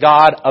level that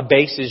God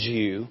abases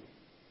you,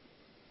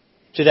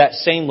 to that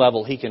same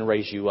level He can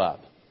raise you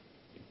up?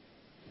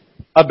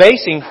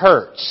 Abasing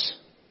hurts.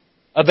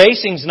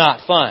 Abasing's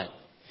not fun.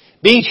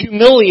 Being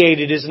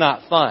humiliated is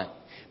not fun.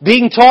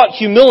 Being taught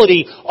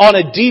humility on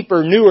a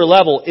deeper, newer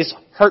level is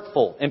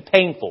hurtful and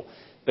painful.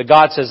 But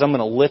God says, I'm going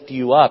to lift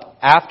you up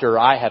after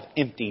I have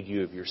emptied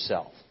you of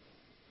yourself.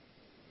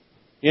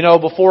 You know,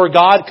 before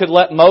God could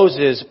let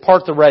Moses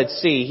part the Red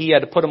Sea, He had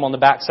to put him on the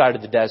backside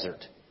of the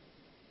desert.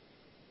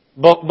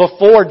 But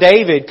before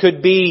David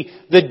could be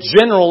the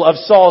general of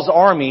Saul's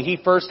army, he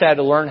first had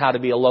to learn how to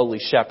be a lowly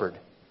shepherd.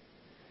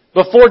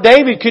 Before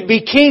David could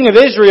be king of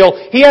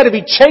Israel, he had to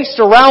be chased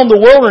around the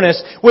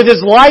wilderness with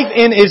his life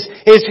in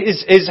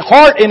his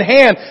heart in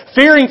hand,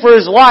 fearing for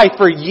his life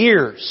for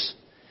years.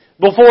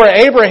 Before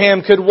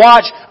Abraham could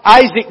watch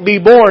Isaac be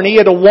born, he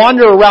had to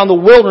wander around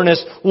the wilderness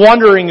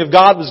wondering if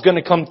God was going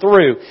to come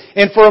through.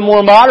 And for a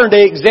more modern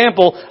day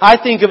example, I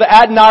think of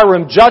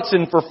Adoniram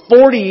Judson for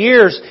 40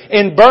 years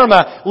in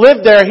Burma,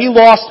 lived there. He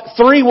lost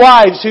 3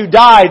 wives who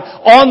died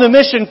on the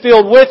mission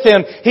field with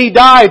him. He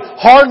died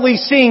hardly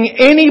seeing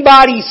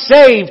anybody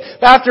saved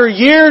after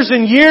years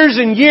and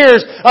years and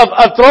years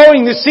of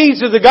throwing the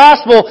seeds of the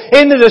gospel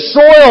into the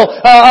soil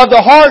of the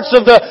hearts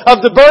of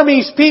the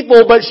Burmese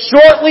people. But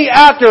shortly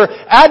after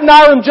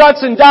Adoniram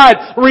Judson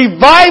died,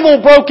 revival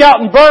broke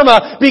out in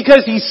Burma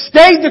because he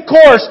stayed the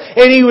course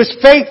and he was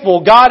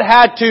faithful. God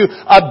had to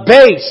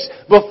abase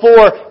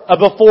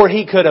before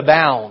he could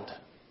abound.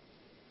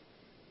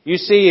 You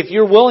see, if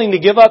you're willing to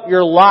give up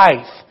your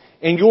life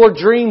and your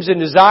dreams and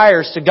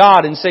desires to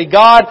God and say,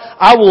 God,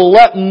 I will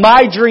let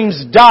my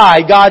dreams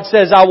die. God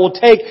says, I will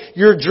take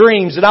your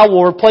dreams and I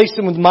will replace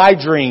them with my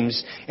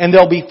dreams, and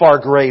they'll be far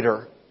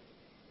greater.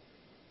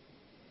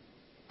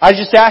 I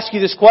just ask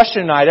you this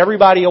question tonight. I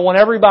want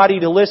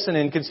everybody to listen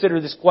and consider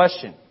this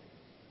question.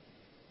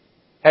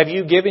 Have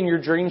you given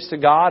your dreams to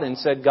God and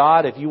said,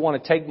 God, if you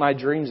want to take my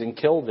dreams and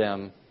kill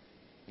them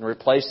and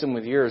replace them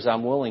with yours,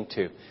 I'm willing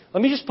to?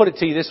 Let me just put it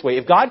to you this way.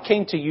 If God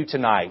came to you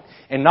tonight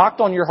and knocked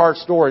on your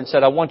heart's door and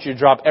said, I want you to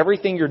drop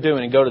everything you're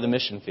doing and go to the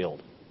mission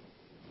field,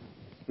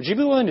 would you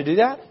be willing to do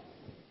that?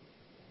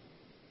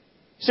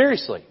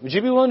 Seriously, would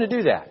you be willing to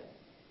do that?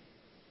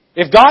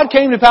 If God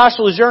came to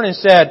Pastor Lejeune and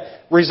said,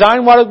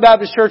 resign White Oak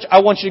Baptist Church,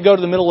 I want you to go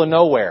to the middle of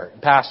nowhere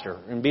and pastor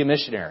and be a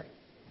missionary,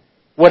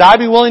 would I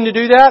be willing to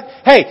do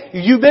that? Hey,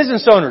 you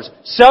business owners,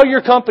 sell your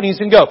companies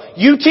and go.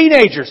 You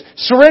teenagers,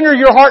 surrender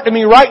your heart to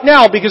me right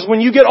now, because when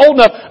you get old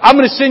enough, I'm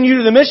going to send you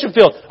to the mission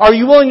field. Are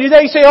you willing to do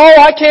that? You say, oh,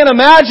 I can't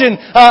imagine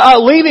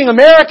leaving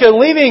America and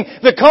leaving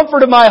the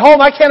comfort of my home.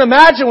 I can't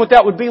imagine what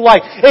that would be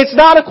like. It's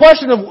not a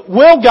question of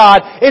will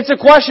God. It's a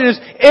question is,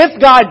 if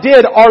God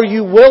did, are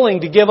you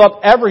willing to give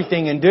up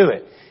everything and do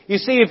it? You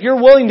see, if you're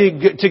willing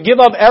to give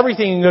up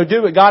everything and go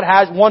do what God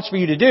wants for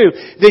you to do,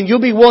 then you'll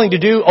be willing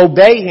to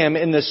obey Him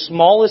in the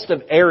smallest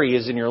of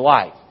areas in your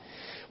life.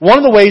 One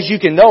of the ways you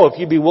can know if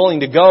you'd be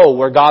willing to go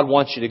where God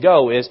wants you to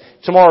go is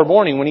tomorrow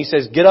morning when He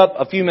says, get up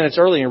a few minutes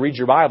early and read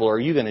your Bible. Are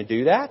you going to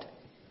do that?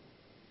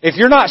 If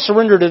you're not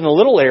surrendered in the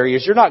little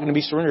areas, you're not going to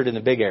be surrendered in the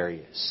big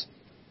areas.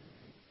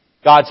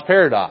 God's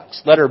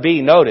paradox. Letter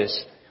B,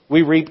 notice,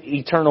 we reap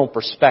eternal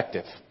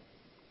perspective.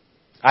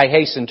 I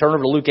hasten, turn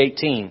over to Luke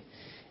 18.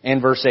 And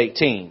verse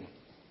 18.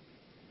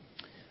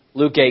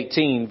 Luke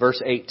 18,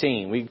 verse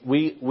 18.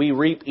 We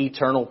reap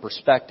eternal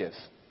perspective.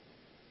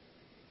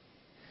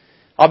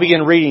 I'll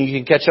begin reading. You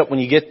can catch up when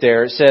you get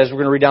there. It says, we're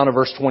going to read down to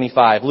verse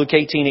 25. Luke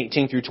 18,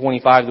 18 through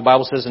 25. The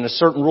Bible says, and a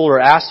certain ruler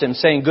asked Him,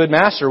 saying, Good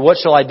Master, what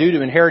shall I do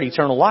to inherit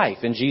eternal life?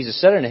 And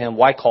Jesus said unto him,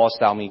 Why callest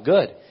thou me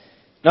good?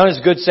 None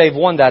is good save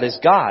one, that is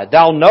God.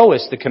 Thou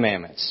knowest the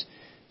commandments.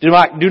 Do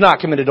not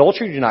commit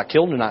adultery, do not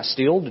kill, do not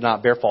steal, do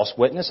not bear false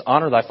witness,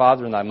 honor thy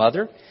father and thy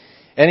mother.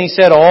 And He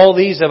said, All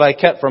these have I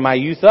kept from my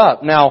youth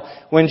up.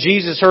 Now, when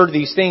Jesus heard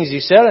these things, He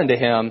said unto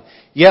him,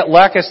 Yet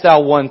lackest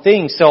thou one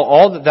thing, sell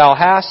all that thou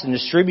hast and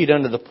distribute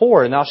unto the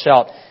poor, and thou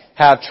shalt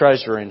have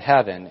treasure in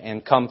heaven,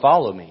 and come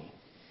follow me.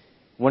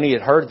 When he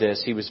had heard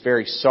this, he was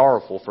very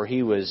sorrowful, for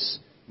he was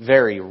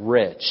very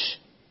rich.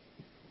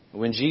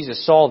 When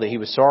Jesus saw that he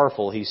was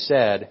sorrowful, He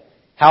said,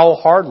 How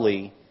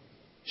hardly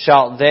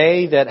shall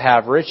they that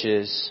have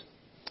riches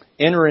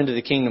enter into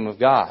the kingdom of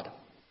God?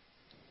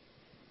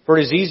 For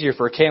it is easier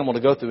for a camel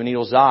to go through a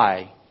needle's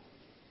eye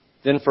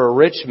than for a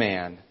rich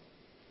man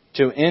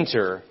to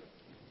enter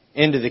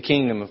into the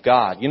kingdom of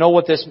God. You know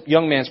what this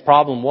young man's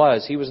problem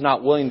was? He was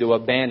not willing to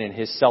abandon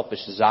his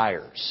selfish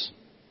desires.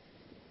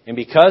 And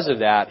because of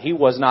that, he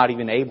was not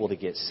even able to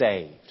get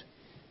saved.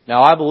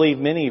 Now, I believe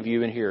many of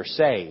you in here are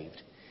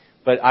saved.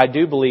 But I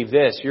do believe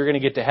this. You're going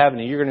to get to heaven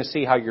and you're going to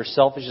see how your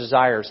selfish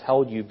desires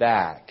held you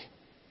back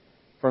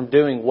from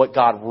doing what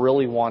God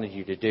really wanted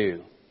you to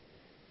do.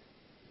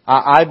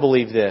 I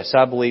believe this.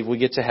 I believe we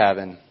get to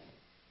heaven.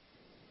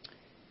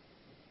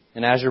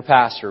 And as your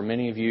pastor,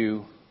 many of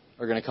you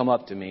are going to come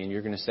up to me and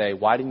you're going to say,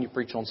 why didn't you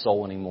preach on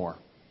soul anymore?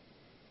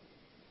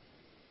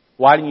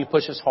 Why didn't you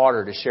push us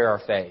harder to share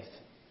our faith?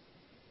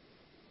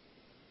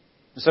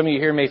 Some of you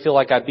here may feel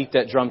like I beat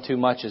that drum too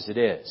much as it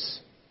is.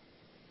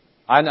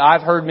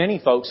 I've heard many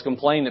folks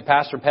complain that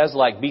Pastor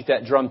Peslak beat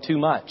that drum too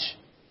much.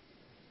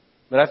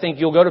 But I think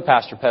you'll go to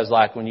Pastor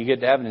Peslak when you get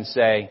to heaven and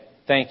say,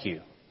 thank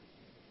you.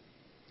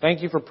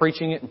 Thank you for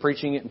preaching it and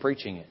preaching it and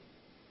preaching it.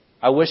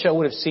 I wish I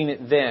would have seen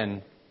it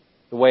then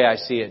the way I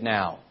see it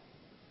now.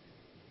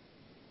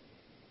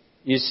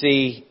 You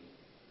see,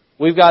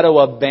 we've got to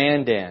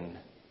abandon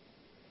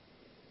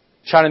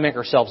trying to make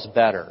ourselves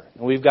better.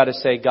 And we've got to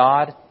say,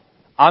 God,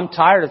 I'm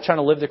tired of trying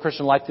to live the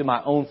Christian life through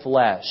my own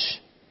flesh.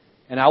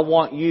 And I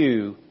want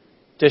you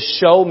to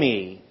show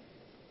me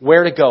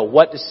where to go,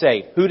 what to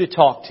say, who to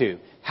talk to,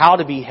 how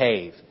to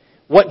behave,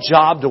 what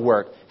job to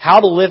work, how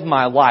to live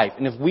my life.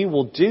 And if we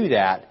will do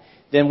that,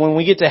 then when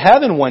we get to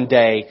heaven one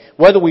day,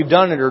 whether we've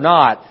done it or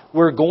not,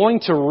 we're going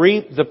to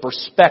reap the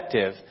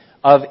perspective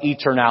of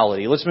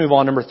eternality. Let's move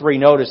on. Number 3,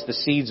 notice the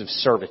seeds of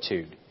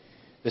servitude.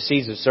 The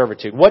seeds of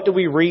servitude. What do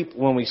we reap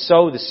when we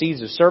sow the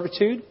seeds of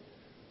servitude?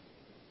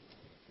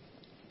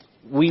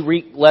 We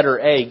reap, letter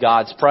A,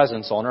 God's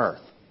presence on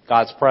earth.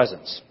 God's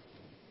presence.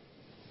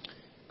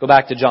 Go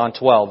back to John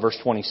 12, verse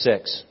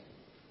 26.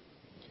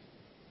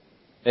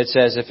 It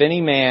says, if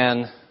any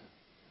man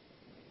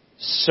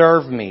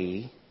serve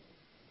me,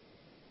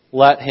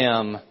 let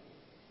him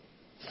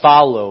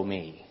follow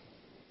me.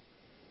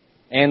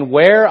 And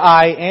where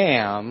I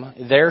am,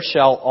 there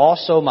shall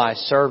also my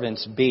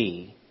servants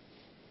be.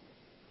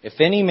 If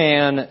any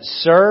man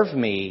serve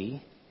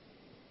me,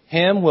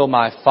 him will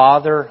my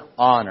Father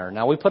honor.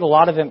 Now we put a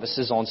lot of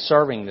emphasis on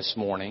serving this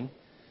morning.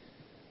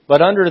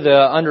 But under the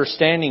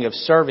understanding of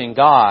serving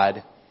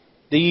God,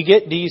 do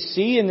you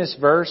see in this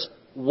verse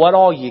what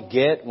all you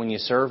get when you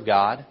serve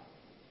God?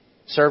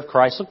 Serve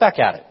Christ. Look back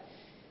at it.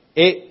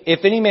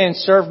 If any man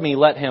serve me,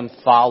 let him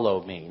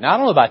follow me. Now I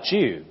don't know about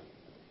you,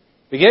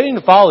 but getting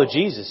to follow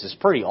Jesus is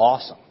pretty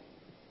awesome.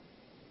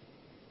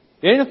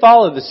 Getting to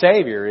follow the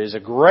Savior is a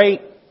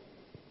great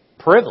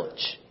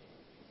privilege.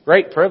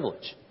 Great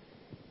privilege.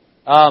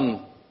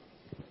 The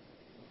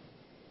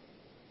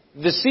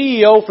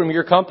CEO from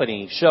your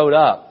company showed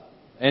up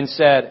and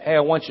said, hey, I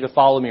want you to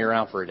follow me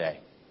around for a day.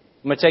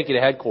 I'm going to take you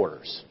to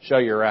headquarters, show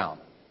you around.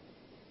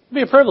 It'd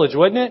be a privilege,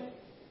 wouldn't it?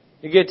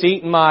 You get to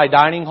eat in my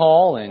dining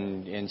hall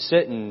and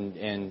sit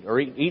or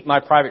eat my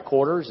private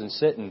quarters and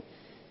sit and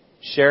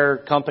share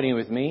company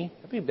with me.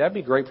 That'd be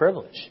a great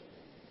privilege.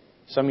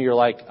 Some of you are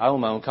like, I own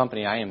my own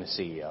company, I am the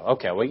CEO.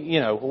 Okay,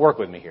 well, work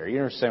with me here. You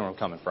understand where I'm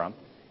coming from.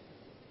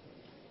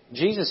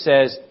 Jesus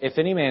says, if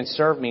any man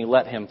serve me,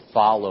 let him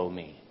follow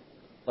me.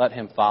 Let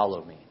him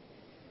follow me.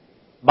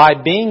 By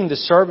being the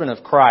servant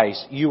of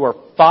Christ, you are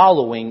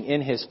following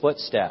in His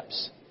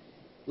footsteps.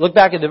 Look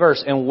back at the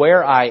verse. And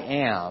where I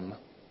am,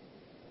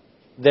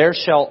 there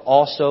shall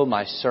also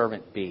my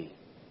servant be.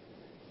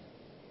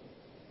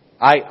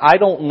 I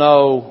don't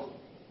know.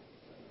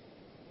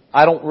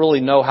 I don't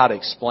really know how to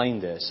explain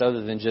this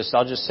other than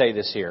I'll just say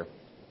this here.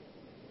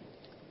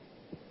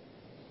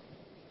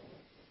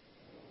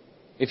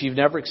 If you've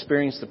never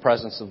experienced the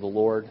presence of the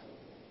Lord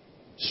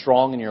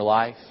strong in your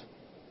life,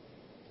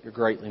 you're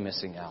greatly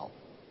missing out.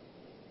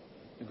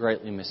 You're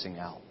greatly missing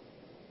out.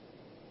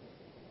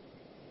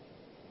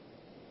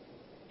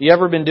 You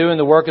ever been doing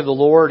the work of the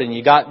Lord and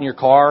you got in your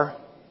car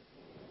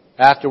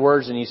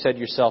afterwards and you said to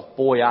yourself,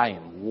 boy, I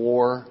am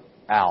wore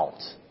out.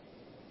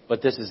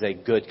 But this is a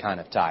good kind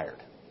of tired.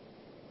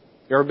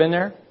 You ever been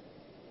there?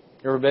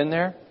 You ever been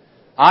there?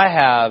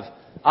 I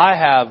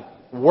have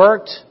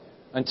worked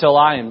until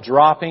I am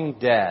dropping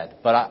dead.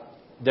 But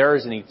there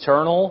is an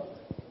eternal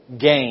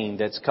gain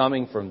that's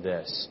coming from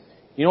this.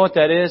 You know what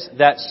that is?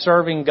 That's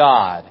serving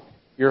God.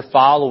 You're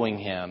following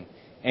Him.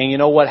 And you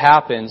know what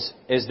happens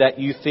is that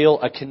you feel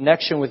a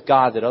connection with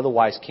God that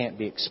otherwise can't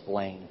be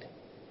explained.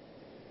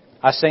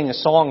 I sang a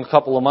song a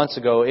couple of months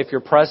ago, if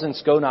your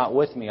presence go not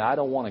with me, I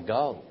don't want to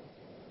go.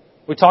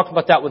 We talked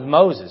about that with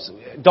Moses.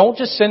 Don't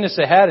just send us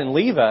ahead and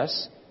leave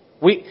us.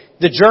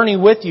 The journey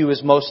with you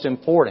is most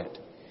important.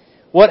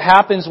 What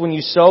happens when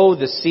you sow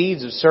the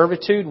seeds of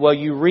servitude? Well,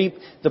 you reap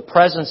the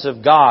presence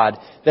of God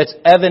that's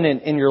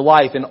evident in your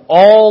life and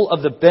all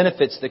of the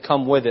benefits that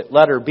come with it.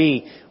 Letter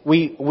B,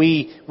 we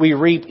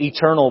reap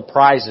eternal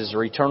prizes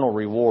or eternal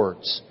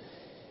rewards.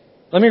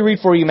 Let me read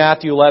for you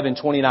Matthew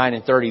 11:29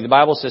 and 30. The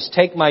Bible says,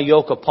 take my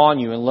yoke upon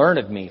you and learn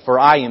of me, for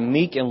I am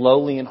meek and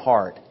lowly in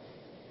heart.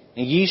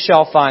 And ye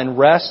shall find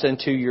rest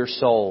unto your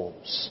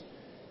souls.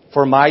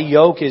 For my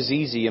yoke is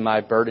easy and my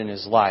burden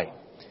is light.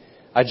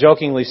 I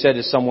jokingly said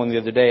to someone the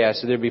other day, I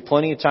said, there'll be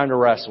plenty of time to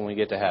rest when we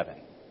get to heaven.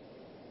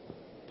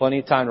 Plenty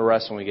of time to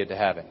rest when we get to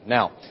heaven.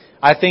 Now,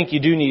 I think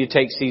you do need to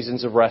take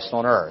seasons of rest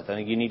on earth. I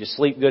think you need to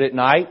sleep good at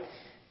night.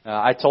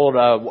 I told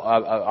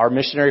our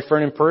missionary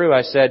friend in Peru,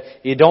 I said,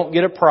 you don't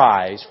get a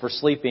prize for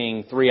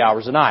sleeping 3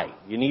 hours a night.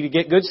 You need to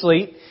get good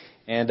sleep.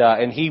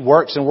 And he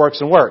works and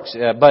works and works.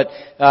 But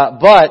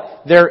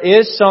there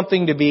is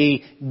something to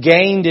be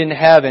gained in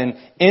heaven,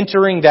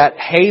 entering that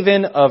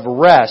haven of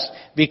rest,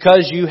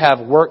 because you have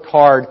worked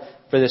hard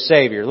for the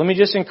Savior. Let me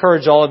just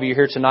encourage all of you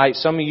here tonight.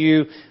 Some of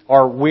you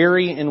are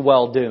weary in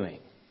well-doing.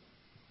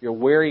 You're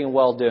weary in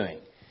well-doing.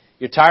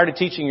 You're tired of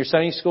teaching your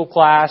Sunday school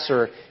class,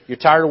 or you're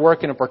tired of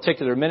working a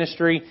particular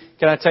ministry.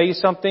 Can I tell you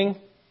something?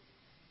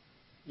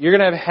 You're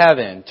going to have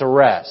heaven to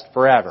rest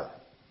forever.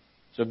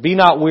 So be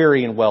not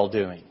weary in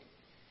well-doing.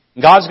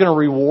 God's going to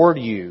reward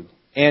you,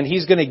 and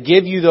He's going to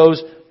give you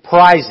those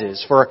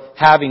prizes for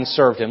having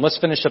served Him. Let's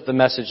finish up the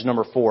message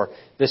number 4,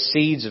 the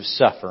seeds of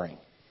suffering.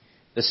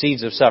 The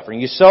seeds of suffering.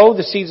 You sow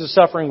the seeds of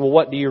suffering, well,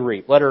 what do you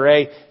reap? Letter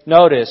A,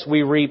 notice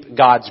we reap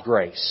God's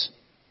grace.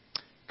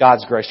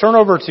 God's grace. Turn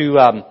over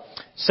to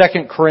 2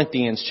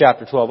 Corinthians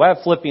chapter 12. I have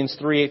Philippians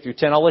 3, 8 through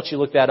 10. I'll let you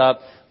look that up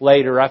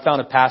later. I found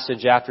a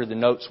passage after the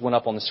notes went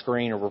up on the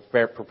screen, or were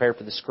prepared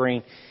for the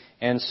screen.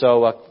 And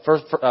so,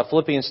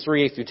 Philippians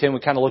 3, 8 through 10, we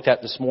kind of looked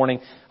at this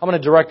morning. I'm going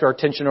to direct our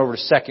attention over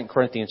to 2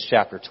 Corinthians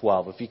chapter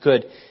 12. If you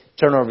could,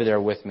 turn over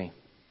there with me.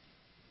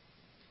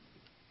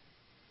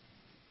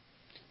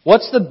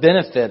 What's the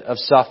benefit of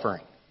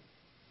suffering?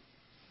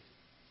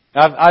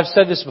 Now, I've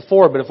said this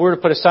before, but if we were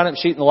to put a sign-up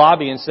sheet in the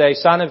lobby and say,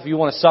 sign up if you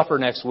want to suffer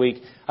next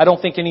week, I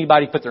don't think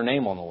anybody put their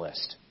name on the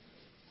list.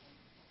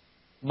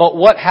 But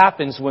what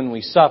happens when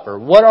we suffer?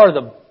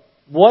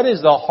 What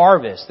is the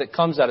harvest that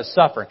comes out of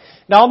suffering?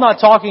 Now, I'm not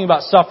talking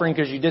about suffering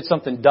because you did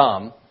something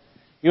dumb.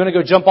 You want to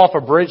go jump off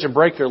a bridge and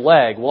break your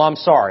leg. Well, I'm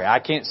sorry. I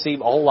can't see a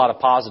whole lot of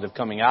positive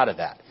coming out of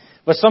that.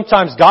 But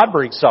sometimes God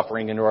brings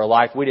suffering into our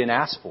life we didn't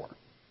ask for.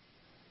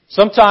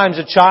 Sometimes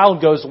a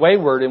child goes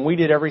wayward and we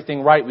did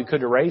everything right we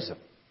could to raise him.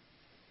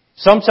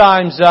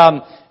 Sometimes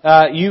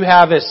you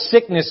have a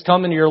sickness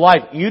come into your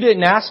life you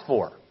didn't ask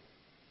for.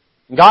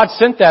 God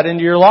sent that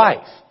into your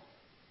life.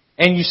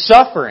 And you're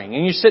suffering,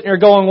 and you're sitting there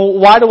going, well,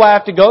 why do I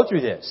have to go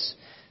through this?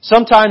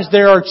 Sometimes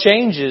there are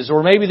changes,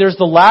 or maybe there's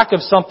the lack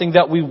of something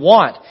that we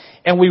want,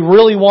 and we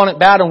really want it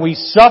bad, and we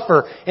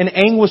suffer in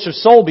anguish of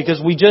soul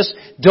because we just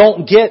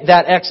don't get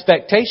that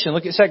expectation.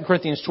 Look at 2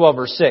 Corinthians 12,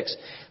 verse 6.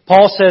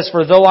 Paul says,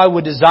 for though I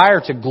would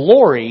desire to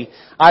glory,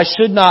 I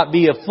should not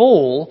be a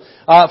fool,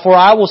 for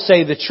I will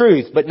say the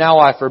truth. But now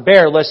I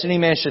forbear, lest any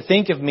man should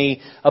think of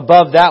me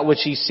above that which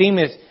he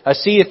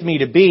seeth me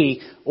to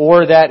be,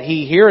 or that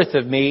he heareth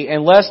of me,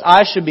 and lest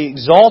I should be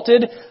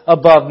exalted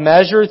above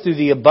measure through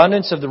the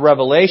abundance of the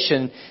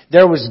revelation,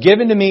 there was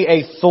given to me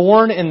a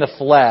thorn in the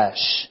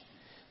flesh,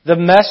 the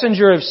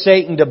messenger of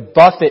Satan to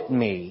buffet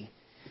me,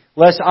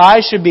 lest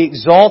I should be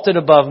exalted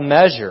above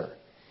measure.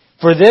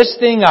 For this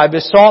thing I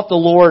besought the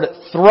Lord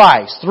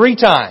thrice, 3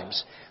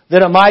 times,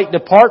 that it might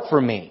depart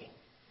from me.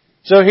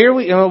 So here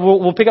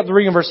we'll pick up the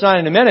reading in verse 9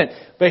 in a minute,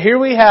 but here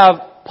we have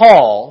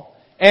Paul,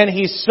 and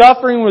he's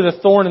suffering with a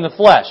thorn in the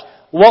flesh.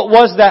 What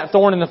was that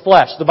thorn in the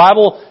flesh? The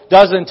Bible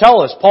doesn't tell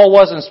us. Paul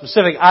wasn't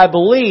specific. I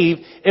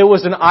believe it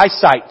was an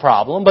eyesight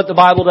problem, but the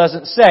Bible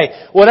doesn't say.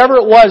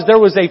 Whatever it was, there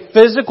was a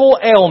physical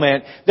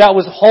ailment that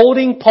was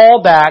holding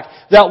Paul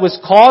back, that was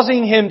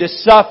causing him to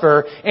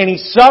suffer, and he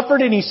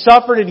suffered and he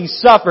suffered and he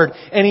suffered,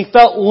 and he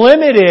felt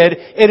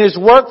limited in his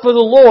work for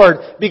the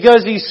Lord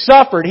because he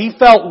suffered. He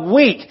felt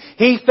weak.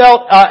 He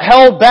felt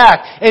held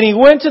back. And he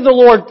went to the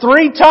Lord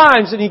 3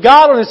 times, and he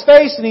got on his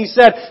face and he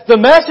said,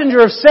 the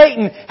messenger of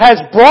Satan has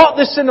brought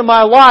this into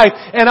my life,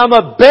 and I'm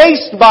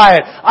abased by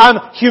it.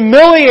 I'm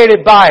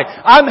humiliated by it.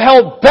 I'm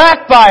held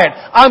back by it.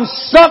 I'm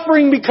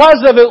suffering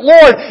because of it.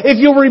 Lord, if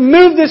you'll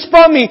remove this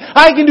from me,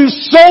 I can do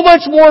so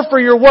much more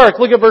for your work.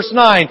 Look at verse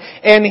 9.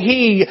 And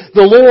he,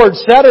 the Lord,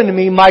 said unto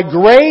me, my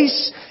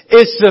grace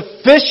is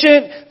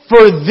sufficient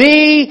for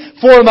thee,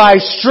 for my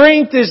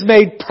strength is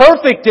made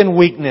perfect in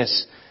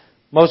weakness.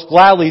 Most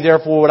gladly,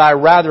 therefore, would I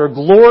rather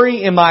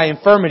glory in my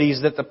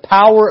infirmities, that the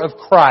power of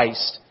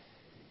Christ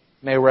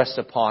may rest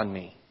upon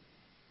me.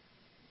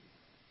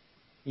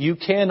 You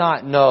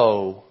cannot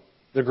know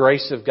the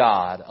grace of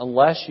God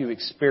unless you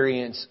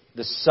experience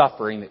the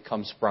suffering that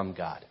comes from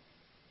God.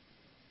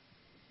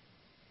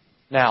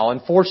 Now,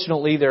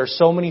 unfortunately, there are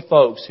so many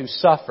folks who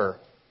suffer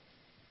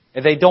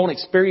and they don't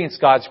experience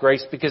God's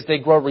grace because they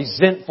grow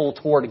resentful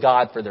toward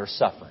God for their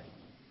suffering.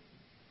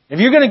 If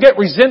you're going to get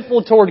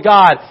resentful toward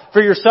God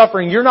for your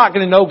suffering, you're not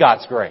going to know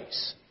God's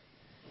grace.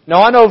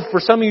 Now, I know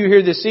for some of you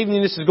here this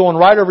evening, this is going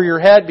right over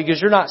your head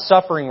because you're not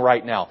suffering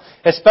right now.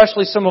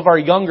 Especially some of our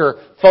younger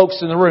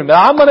folks in the room.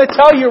 But I'm going to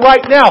tell you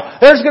right now,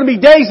 there's going to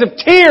be days of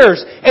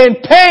tears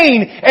and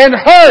pain and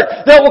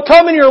hurt that will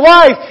come in your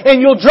life, and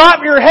you'll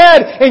drop your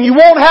head and you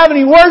won't have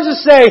any words to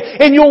say,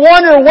 and you'll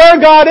wonder where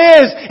God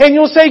is, and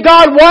you'll say,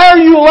 God, why are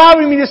you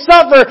allowing me to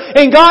suffer?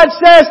 And God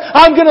says,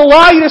 I'm going to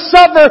allow you to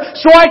suffer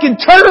so I can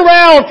turn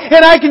around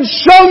and I can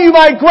show you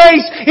my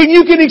grace and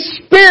you can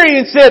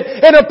experience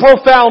it in a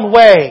profound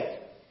way.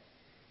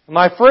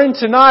 My friend,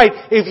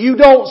 tonight, if you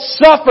don't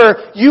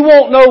suffer, you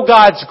won't know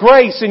God's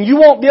grace, and you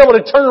won't be able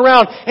to turn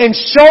around and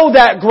show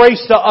that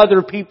grace to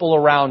other people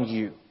around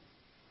you.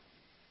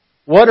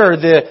 What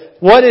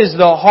is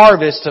the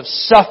harvest of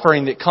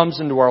suffering that comes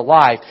into our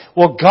life?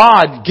 Well,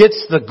 God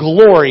gets the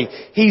glory.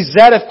 He's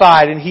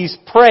edified and He's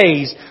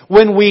praised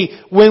when we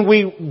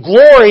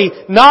glory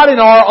not in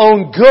our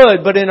own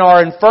good, but in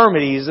our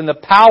infirmities, and the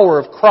power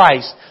of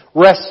Christ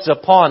rests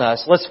upon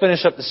us. Let's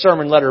finish up the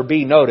sermon, letter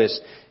B. Notice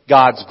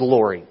God's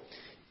glory.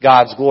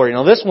 God's glory.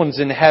 Now this one's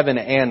in heaven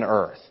and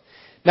earth.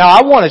 Now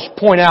I want to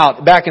point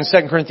out back in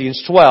 2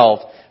 Corinthians 12,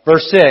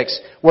 verse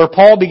 6, where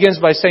Paul begins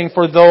by saying,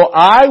 "For though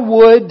I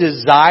would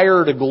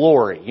desire to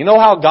glory." You know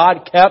how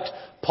God kept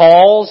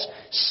Paul's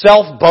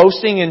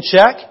self-boasting in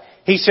check?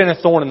 He sent a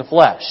thorn in the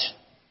flesh.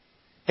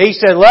 He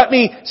said, "Let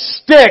me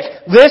stick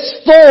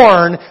this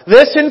thorn,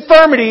 this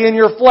infirmity in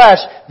your flesh.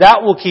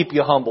 That will keep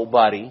you humble,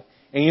 buddy.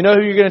 And you know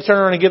who you're going to turn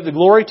around and give the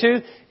glory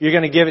to? You're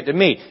going to give it to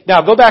me."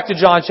 Now go back to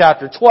John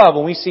chapter 12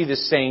 and we see the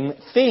same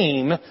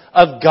theme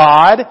of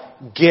God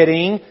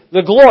getting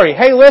the glory.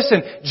 Hey,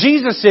 listen,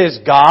 Jesus is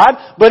God,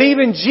 but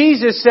even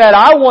Jesus said,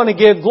 "I want to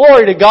give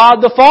glory to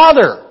God the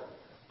Father."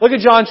 Look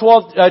at John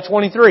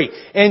 12:23.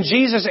 "And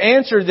Jesus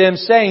answered them,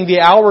 saying,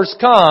 The hour's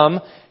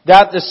come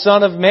that the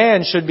Son of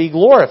Man should be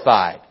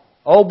glorified."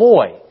 Oh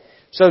boy.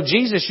 So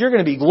Jesus, you're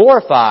going to be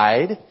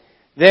glorified.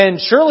 Then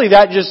surely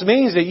that just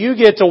means that you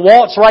get to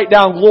waltz right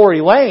down glory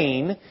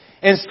lane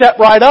and step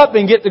right up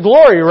and get the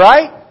glory,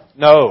 right?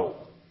 No.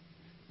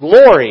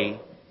 Glory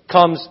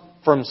comes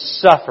from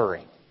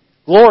suffering.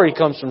 Glory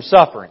comes from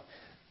suffering.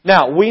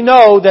 Now, we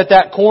know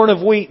that corn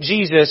of wheat,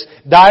 Jesus,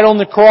 died on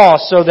the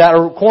cross so that,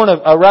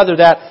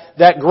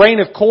 that grain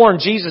of corn,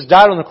 Jesus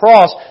died on the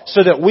cross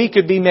so that we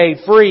could be made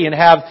free and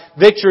have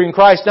victory in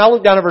Christ. Now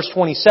look down at verse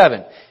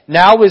 27.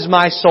 "Now is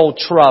my soul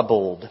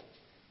troubled."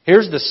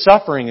 Here's the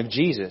suffering of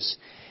Jesus.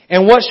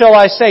 "And what shall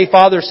I say?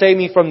 Father, save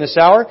me from this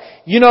hour."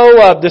 You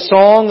know the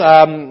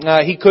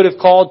song, He Could Have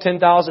Called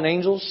 10,000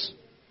 Angels?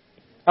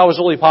 That was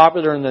really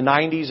popular in the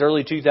 90s,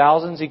 early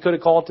 2000s. He could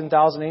have called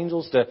 10,000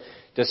 angels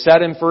to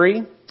set Him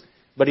free,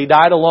 but He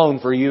died alone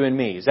for you and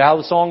me. Is that how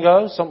the song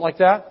goes? Something like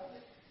that?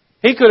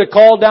 He could have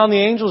called down the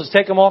angels to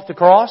take Him off the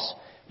cross,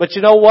 but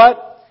you know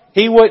what?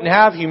 He wouldn't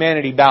have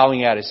humanity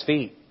bowing at His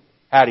feet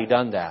had He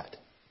done that.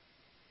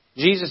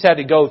 Jesus had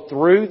to go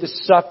through the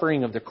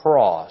suffering of the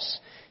cross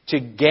to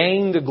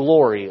gain the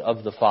glory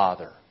of the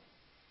Father.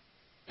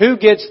 Who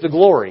gets the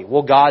glory?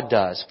 Well, God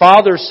does.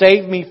 "Father,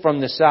 save me from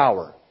this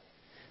hour.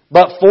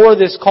 But for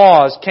this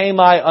cause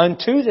came I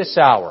unto this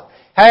hour."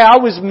 Hey, I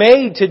was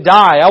made to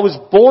die. I was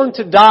born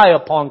to die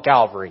upon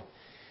Calvary.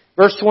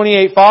 Verse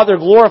 28, "Father,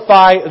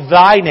 glorify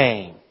Thy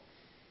name."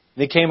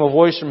 There came a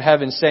voice from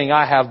heaven saying,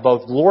 "I have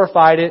both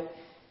glorified it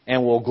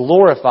and will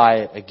glorify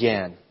it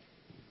again."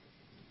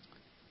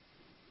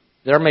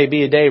 There may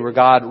be a day where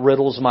God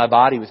riddles my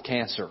body with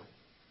cancer.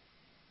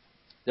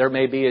 There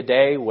may be a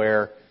day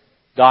where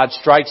God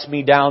strikes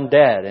me down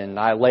dead and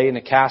I lay in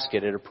a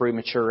casket at a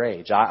premature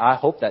age. I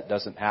hope that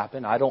doesn't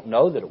happen. I don't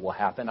know that it will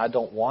happen. I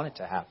don't want it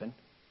to happen.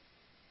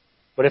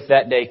 But if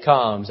that day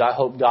comes, I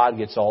hope God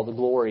gets all the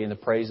glory and the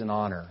praise and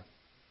honor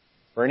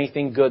for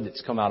anything good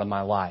that's come out of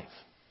my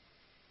life.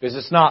 Because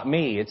it's not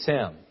me, it's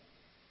Him.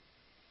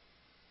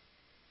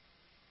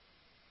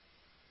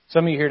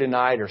 Some of you here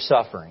tonight are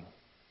suffering.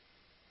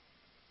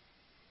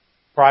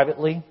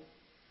 Privately,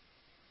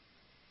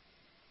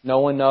 no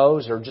one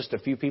knows, or just a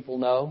few people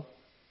know.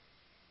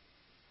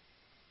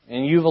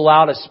 And you've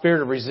allowed a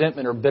spirit of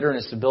resentment or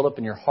bitterness to build up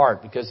in your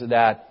heart because of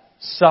that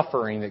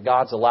suffering that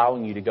God's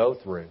allowing you to go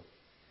through.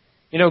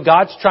 You know,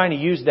 God's trying to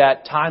use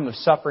that time of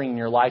suffering in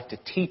your life to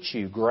teach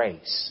you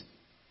grace.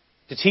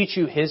 To teach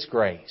you His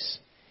grace.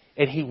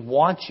 And He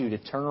wants you to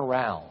turn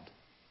around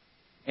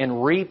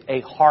and reap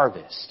a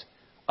harvest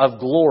of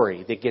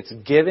glory that gets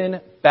given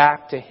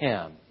back to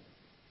Him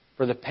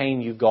for the pain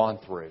you've gone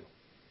through.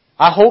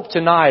 I hope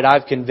tonight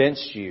I've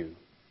convinced you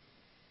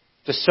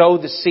to sow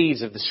the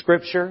seeds of the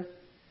Scripture,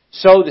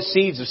 sow the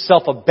seeds of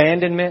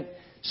self-abandonment,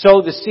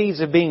 sow the seeds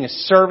of being a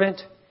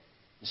servant,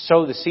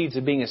 sow the seeds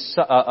of being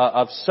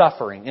of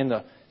suffering in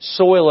the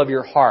soil of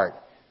your heart,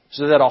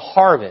 so that a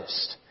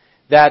harvest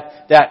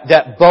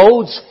that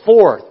bodes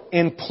forth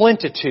in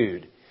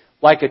plenitude,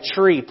 like a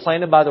tree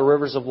planted by the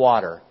rivers of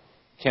water,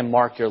 can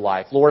mark your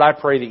life. Lord, I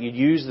pray that you'd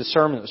use the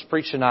sermon that was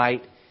preached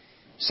tonight.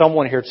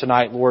 Someone here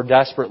tonight, Lord,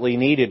 desperately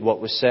needed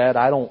what was said.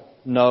 I don't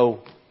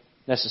know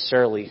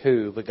necessarily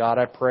who, but God,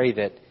 I pray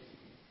that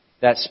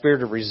that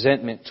spirit of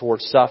resentment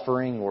towards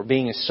suffering or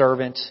being a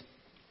servant,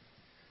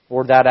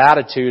 or that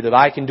attitude of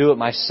I can do it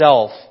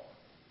myself,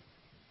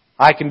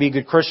 I can be a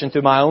good Christian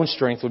through my own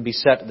strength, would be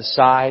set to the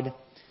side.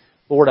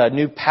 Lord, a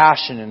new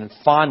passion and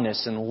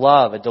fondness and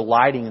love, a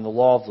delighting in the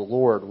law of the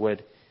Lord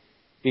would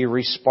be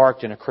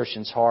re-sparked in a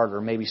Christian's heart, or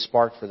maybe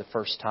sparked for the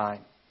first time.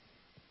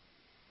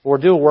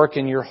 Lord, do a work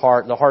in your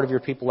heart, the heart of your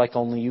people like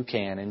only you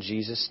can. In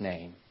Jesus'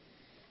 name,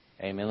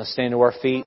 amen. Let's stand to our feet.